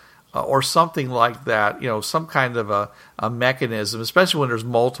portal or something like that, some kind of a mechanism, especially when there's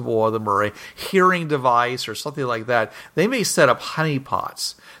multiple of them, or a hearing device or something like that, they may set up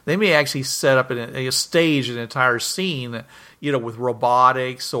honeypots. They may actually set up a stage, an entire scene, with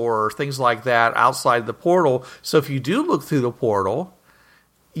robotics or things like that outside the portal. So if you do look through the portal,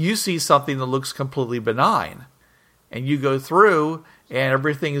 you see something that looks completely benign. And you go through and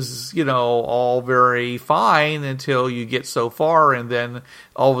everything is, all very fine until you get so far. And then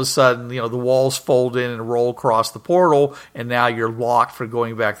all of a sudden, the walls fold in and roll across the portal. And now you're locked for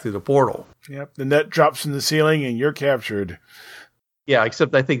going back through the portal. Yep. The net drops from the ceiling and you're captured. Yeah,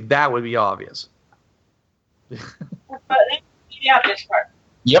 except I think that would be obvious. The obvious part.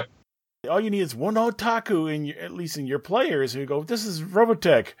 Yep. All you need is one otaku, at least in your players, who go, "This is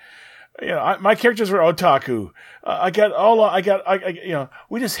Robotech." My characters were otaku.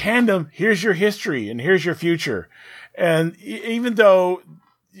 We just hand them, here's your history and here's your future. And even though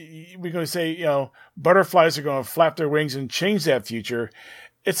we're going to say, butterflies are going to flap their wings and change that future,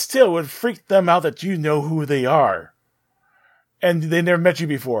 it still would freak them out that you know who they are. And they never met you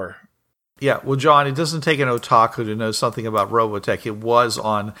before. Yeah, well, John, it doesn't take an otaku to know something about Robotech. It was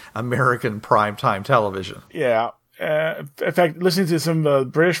on American primetime television. Yeah. In fact, listening to some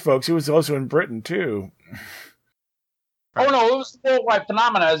British folks, it was also in Britain, too. Oh, no, it was a worldwide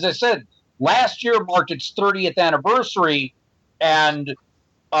phenomenon. As I said, last year marked its 30th anniversary, and,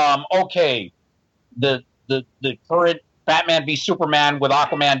 the current Batman v Superman with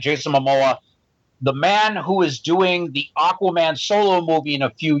Aquaman, Jason Momoa, the man who is doing the Aquaman solo movie in a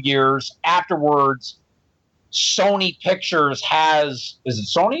few years afterwards, Sony Pictures is it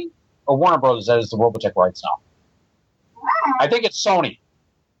Sony or Warner Brothers that is the Robotech rights now? I think it's Sony.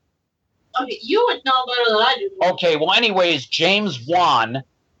 Okay, you would know better than I do. Okay, well, anyways, James Wan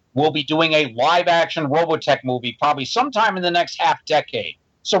will be doing a live-action Robotech movie probably sometime in the next half decade.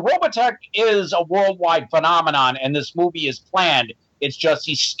 So Robotech is a worldwide phenomenon, and this movie is planned. It's just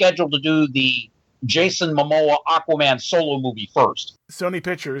he's scheduled to do the Jason Momoa Aquaman solo movie first. Sony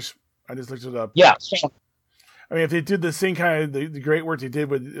Pictures. I just looked it up. Yeah. I mean, if they did the same kind of the great work they did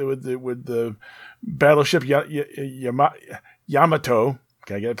with the battleship Yamato,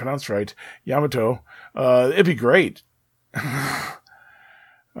 can I get it pronounced right? Yamato, it'd be great. I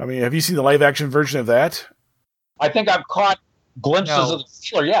mean, have you seen the live action version of that? I think I've caught glimpses of the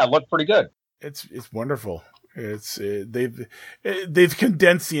trailer. Yeah, it looked pretty good. It's wonderful. It's they've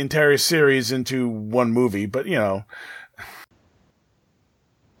condensed the entire series into one movie, but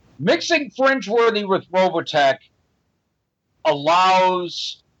mixing Fringeworthy with Robotech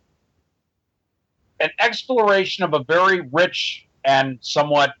allows an exploration of a very rich and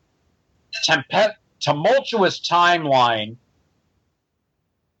somewhat tumultuous timeline,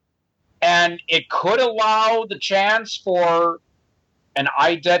 and it could allow the chance for an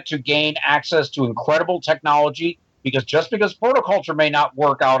IDET to gain access to incredible technology, because just because protoculture may not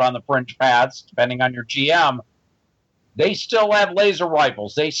work out on the fringe paths, depending on your GM, they still have laser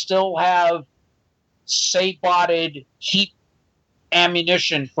rifles. They still have safe-botted heat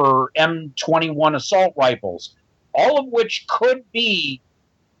ammunition for M21 assault rifles, all of which could be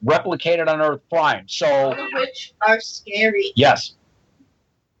replicated on Earth Prime. So, all of which are scary. Yes.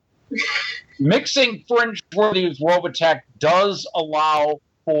 Mixing Fringeworthy with Robotech does allow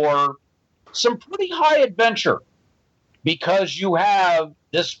for some pretty high adventure, because you have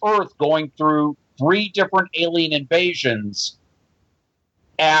this Earth going through 3 different alien invasions,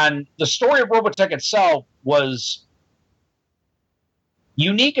 and the story of Robotech itself was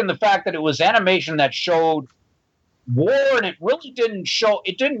unique in the fact that it was animation that showed war, and it really didn't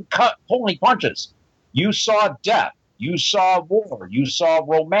pull any punches. You saw death. You saw war, you saw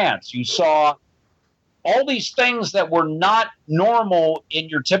romance, you saw all these things that were not normal in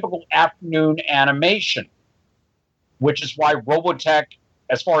your typical afternoon animation, which is why Robotech,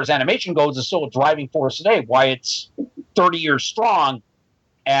 as far as animation goes, is still a driving force today, why it's 30 years strong,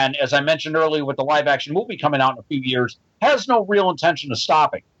 and as I mentioned earlier with the live-action movie coming out in a few years, has no real intention of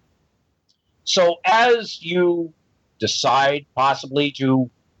stopping. So as you decide possibly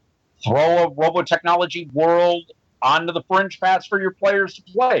to throw a robotechnology world onto the fringe paths for your players to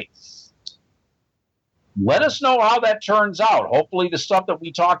play, let us know how that turns out. Hopefully the stuff that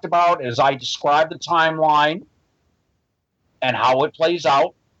we talked about as I described the timeline and how it plays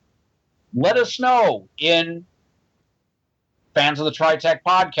out, let us know in fans of the TriTech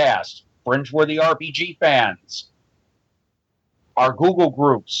podcast, Fringeworthy RPG fans, our Google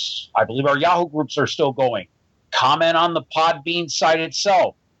groups, I believe our Yahoo groups are still going. Comment on the Podbean site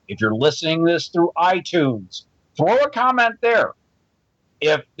itself. If you're listening to this through iTunes, throw a comment there.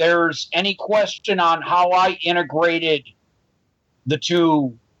 If there's any question on how I integrated the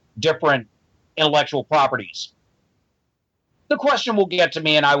two different intellectual properties, the question will get to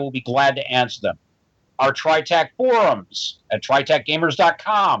me and I will be glad to answer them. Our TriTech forums at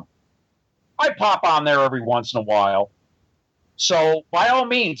tritechgamers.com. I pop on there every once in a while. So by all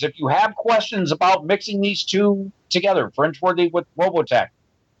means, if you have questions about mixing these two together, Fringeworthy with Robotech,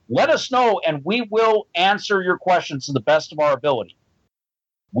 let us know and we will answer your questions to the best of our ability.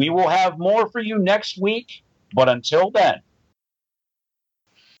 We will have more for you next week, but until then.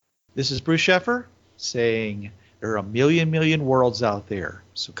 This is Bruce Sheffer saying there are a million worlds out there,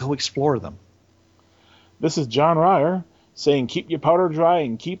 so go explore them. This is John Ryer saying keep your powder dry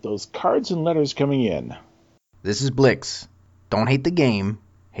and keep those cards and letters coming in. This is Blix. Don't hate the game,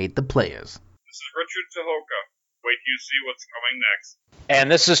 hate the players. This is Richard Tahoka. Wait till you see what's coming next.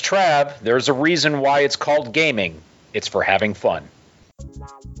 And this is Trav. There's a reason why it's called gaming. It's for having fun.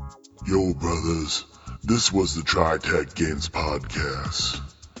 Yo, brothers, this was the TriTech Games Podcast.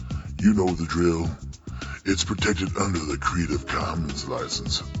 You know the drill. It's protected under the Creative Commons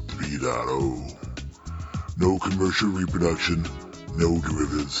License 3.0. No commercial reproduction, no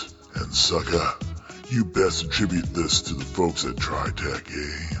derivatives, and sucker, you best attribute this to the folks at TriTech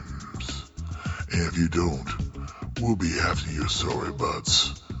Games. And if you don't, we'll be after your sorry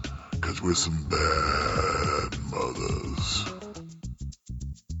butts, 'cause we're some bad mothers.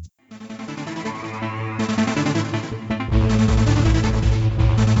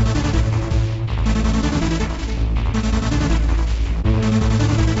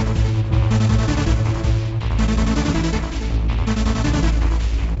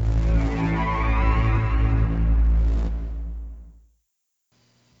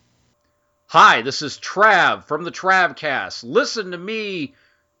 Hi, this is Trav from the Travcast. Listen to me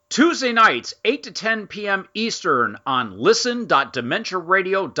Tuesday nights, 8 to 10 p.m. Eastern on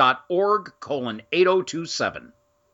listen.dementiaradio.org:8027.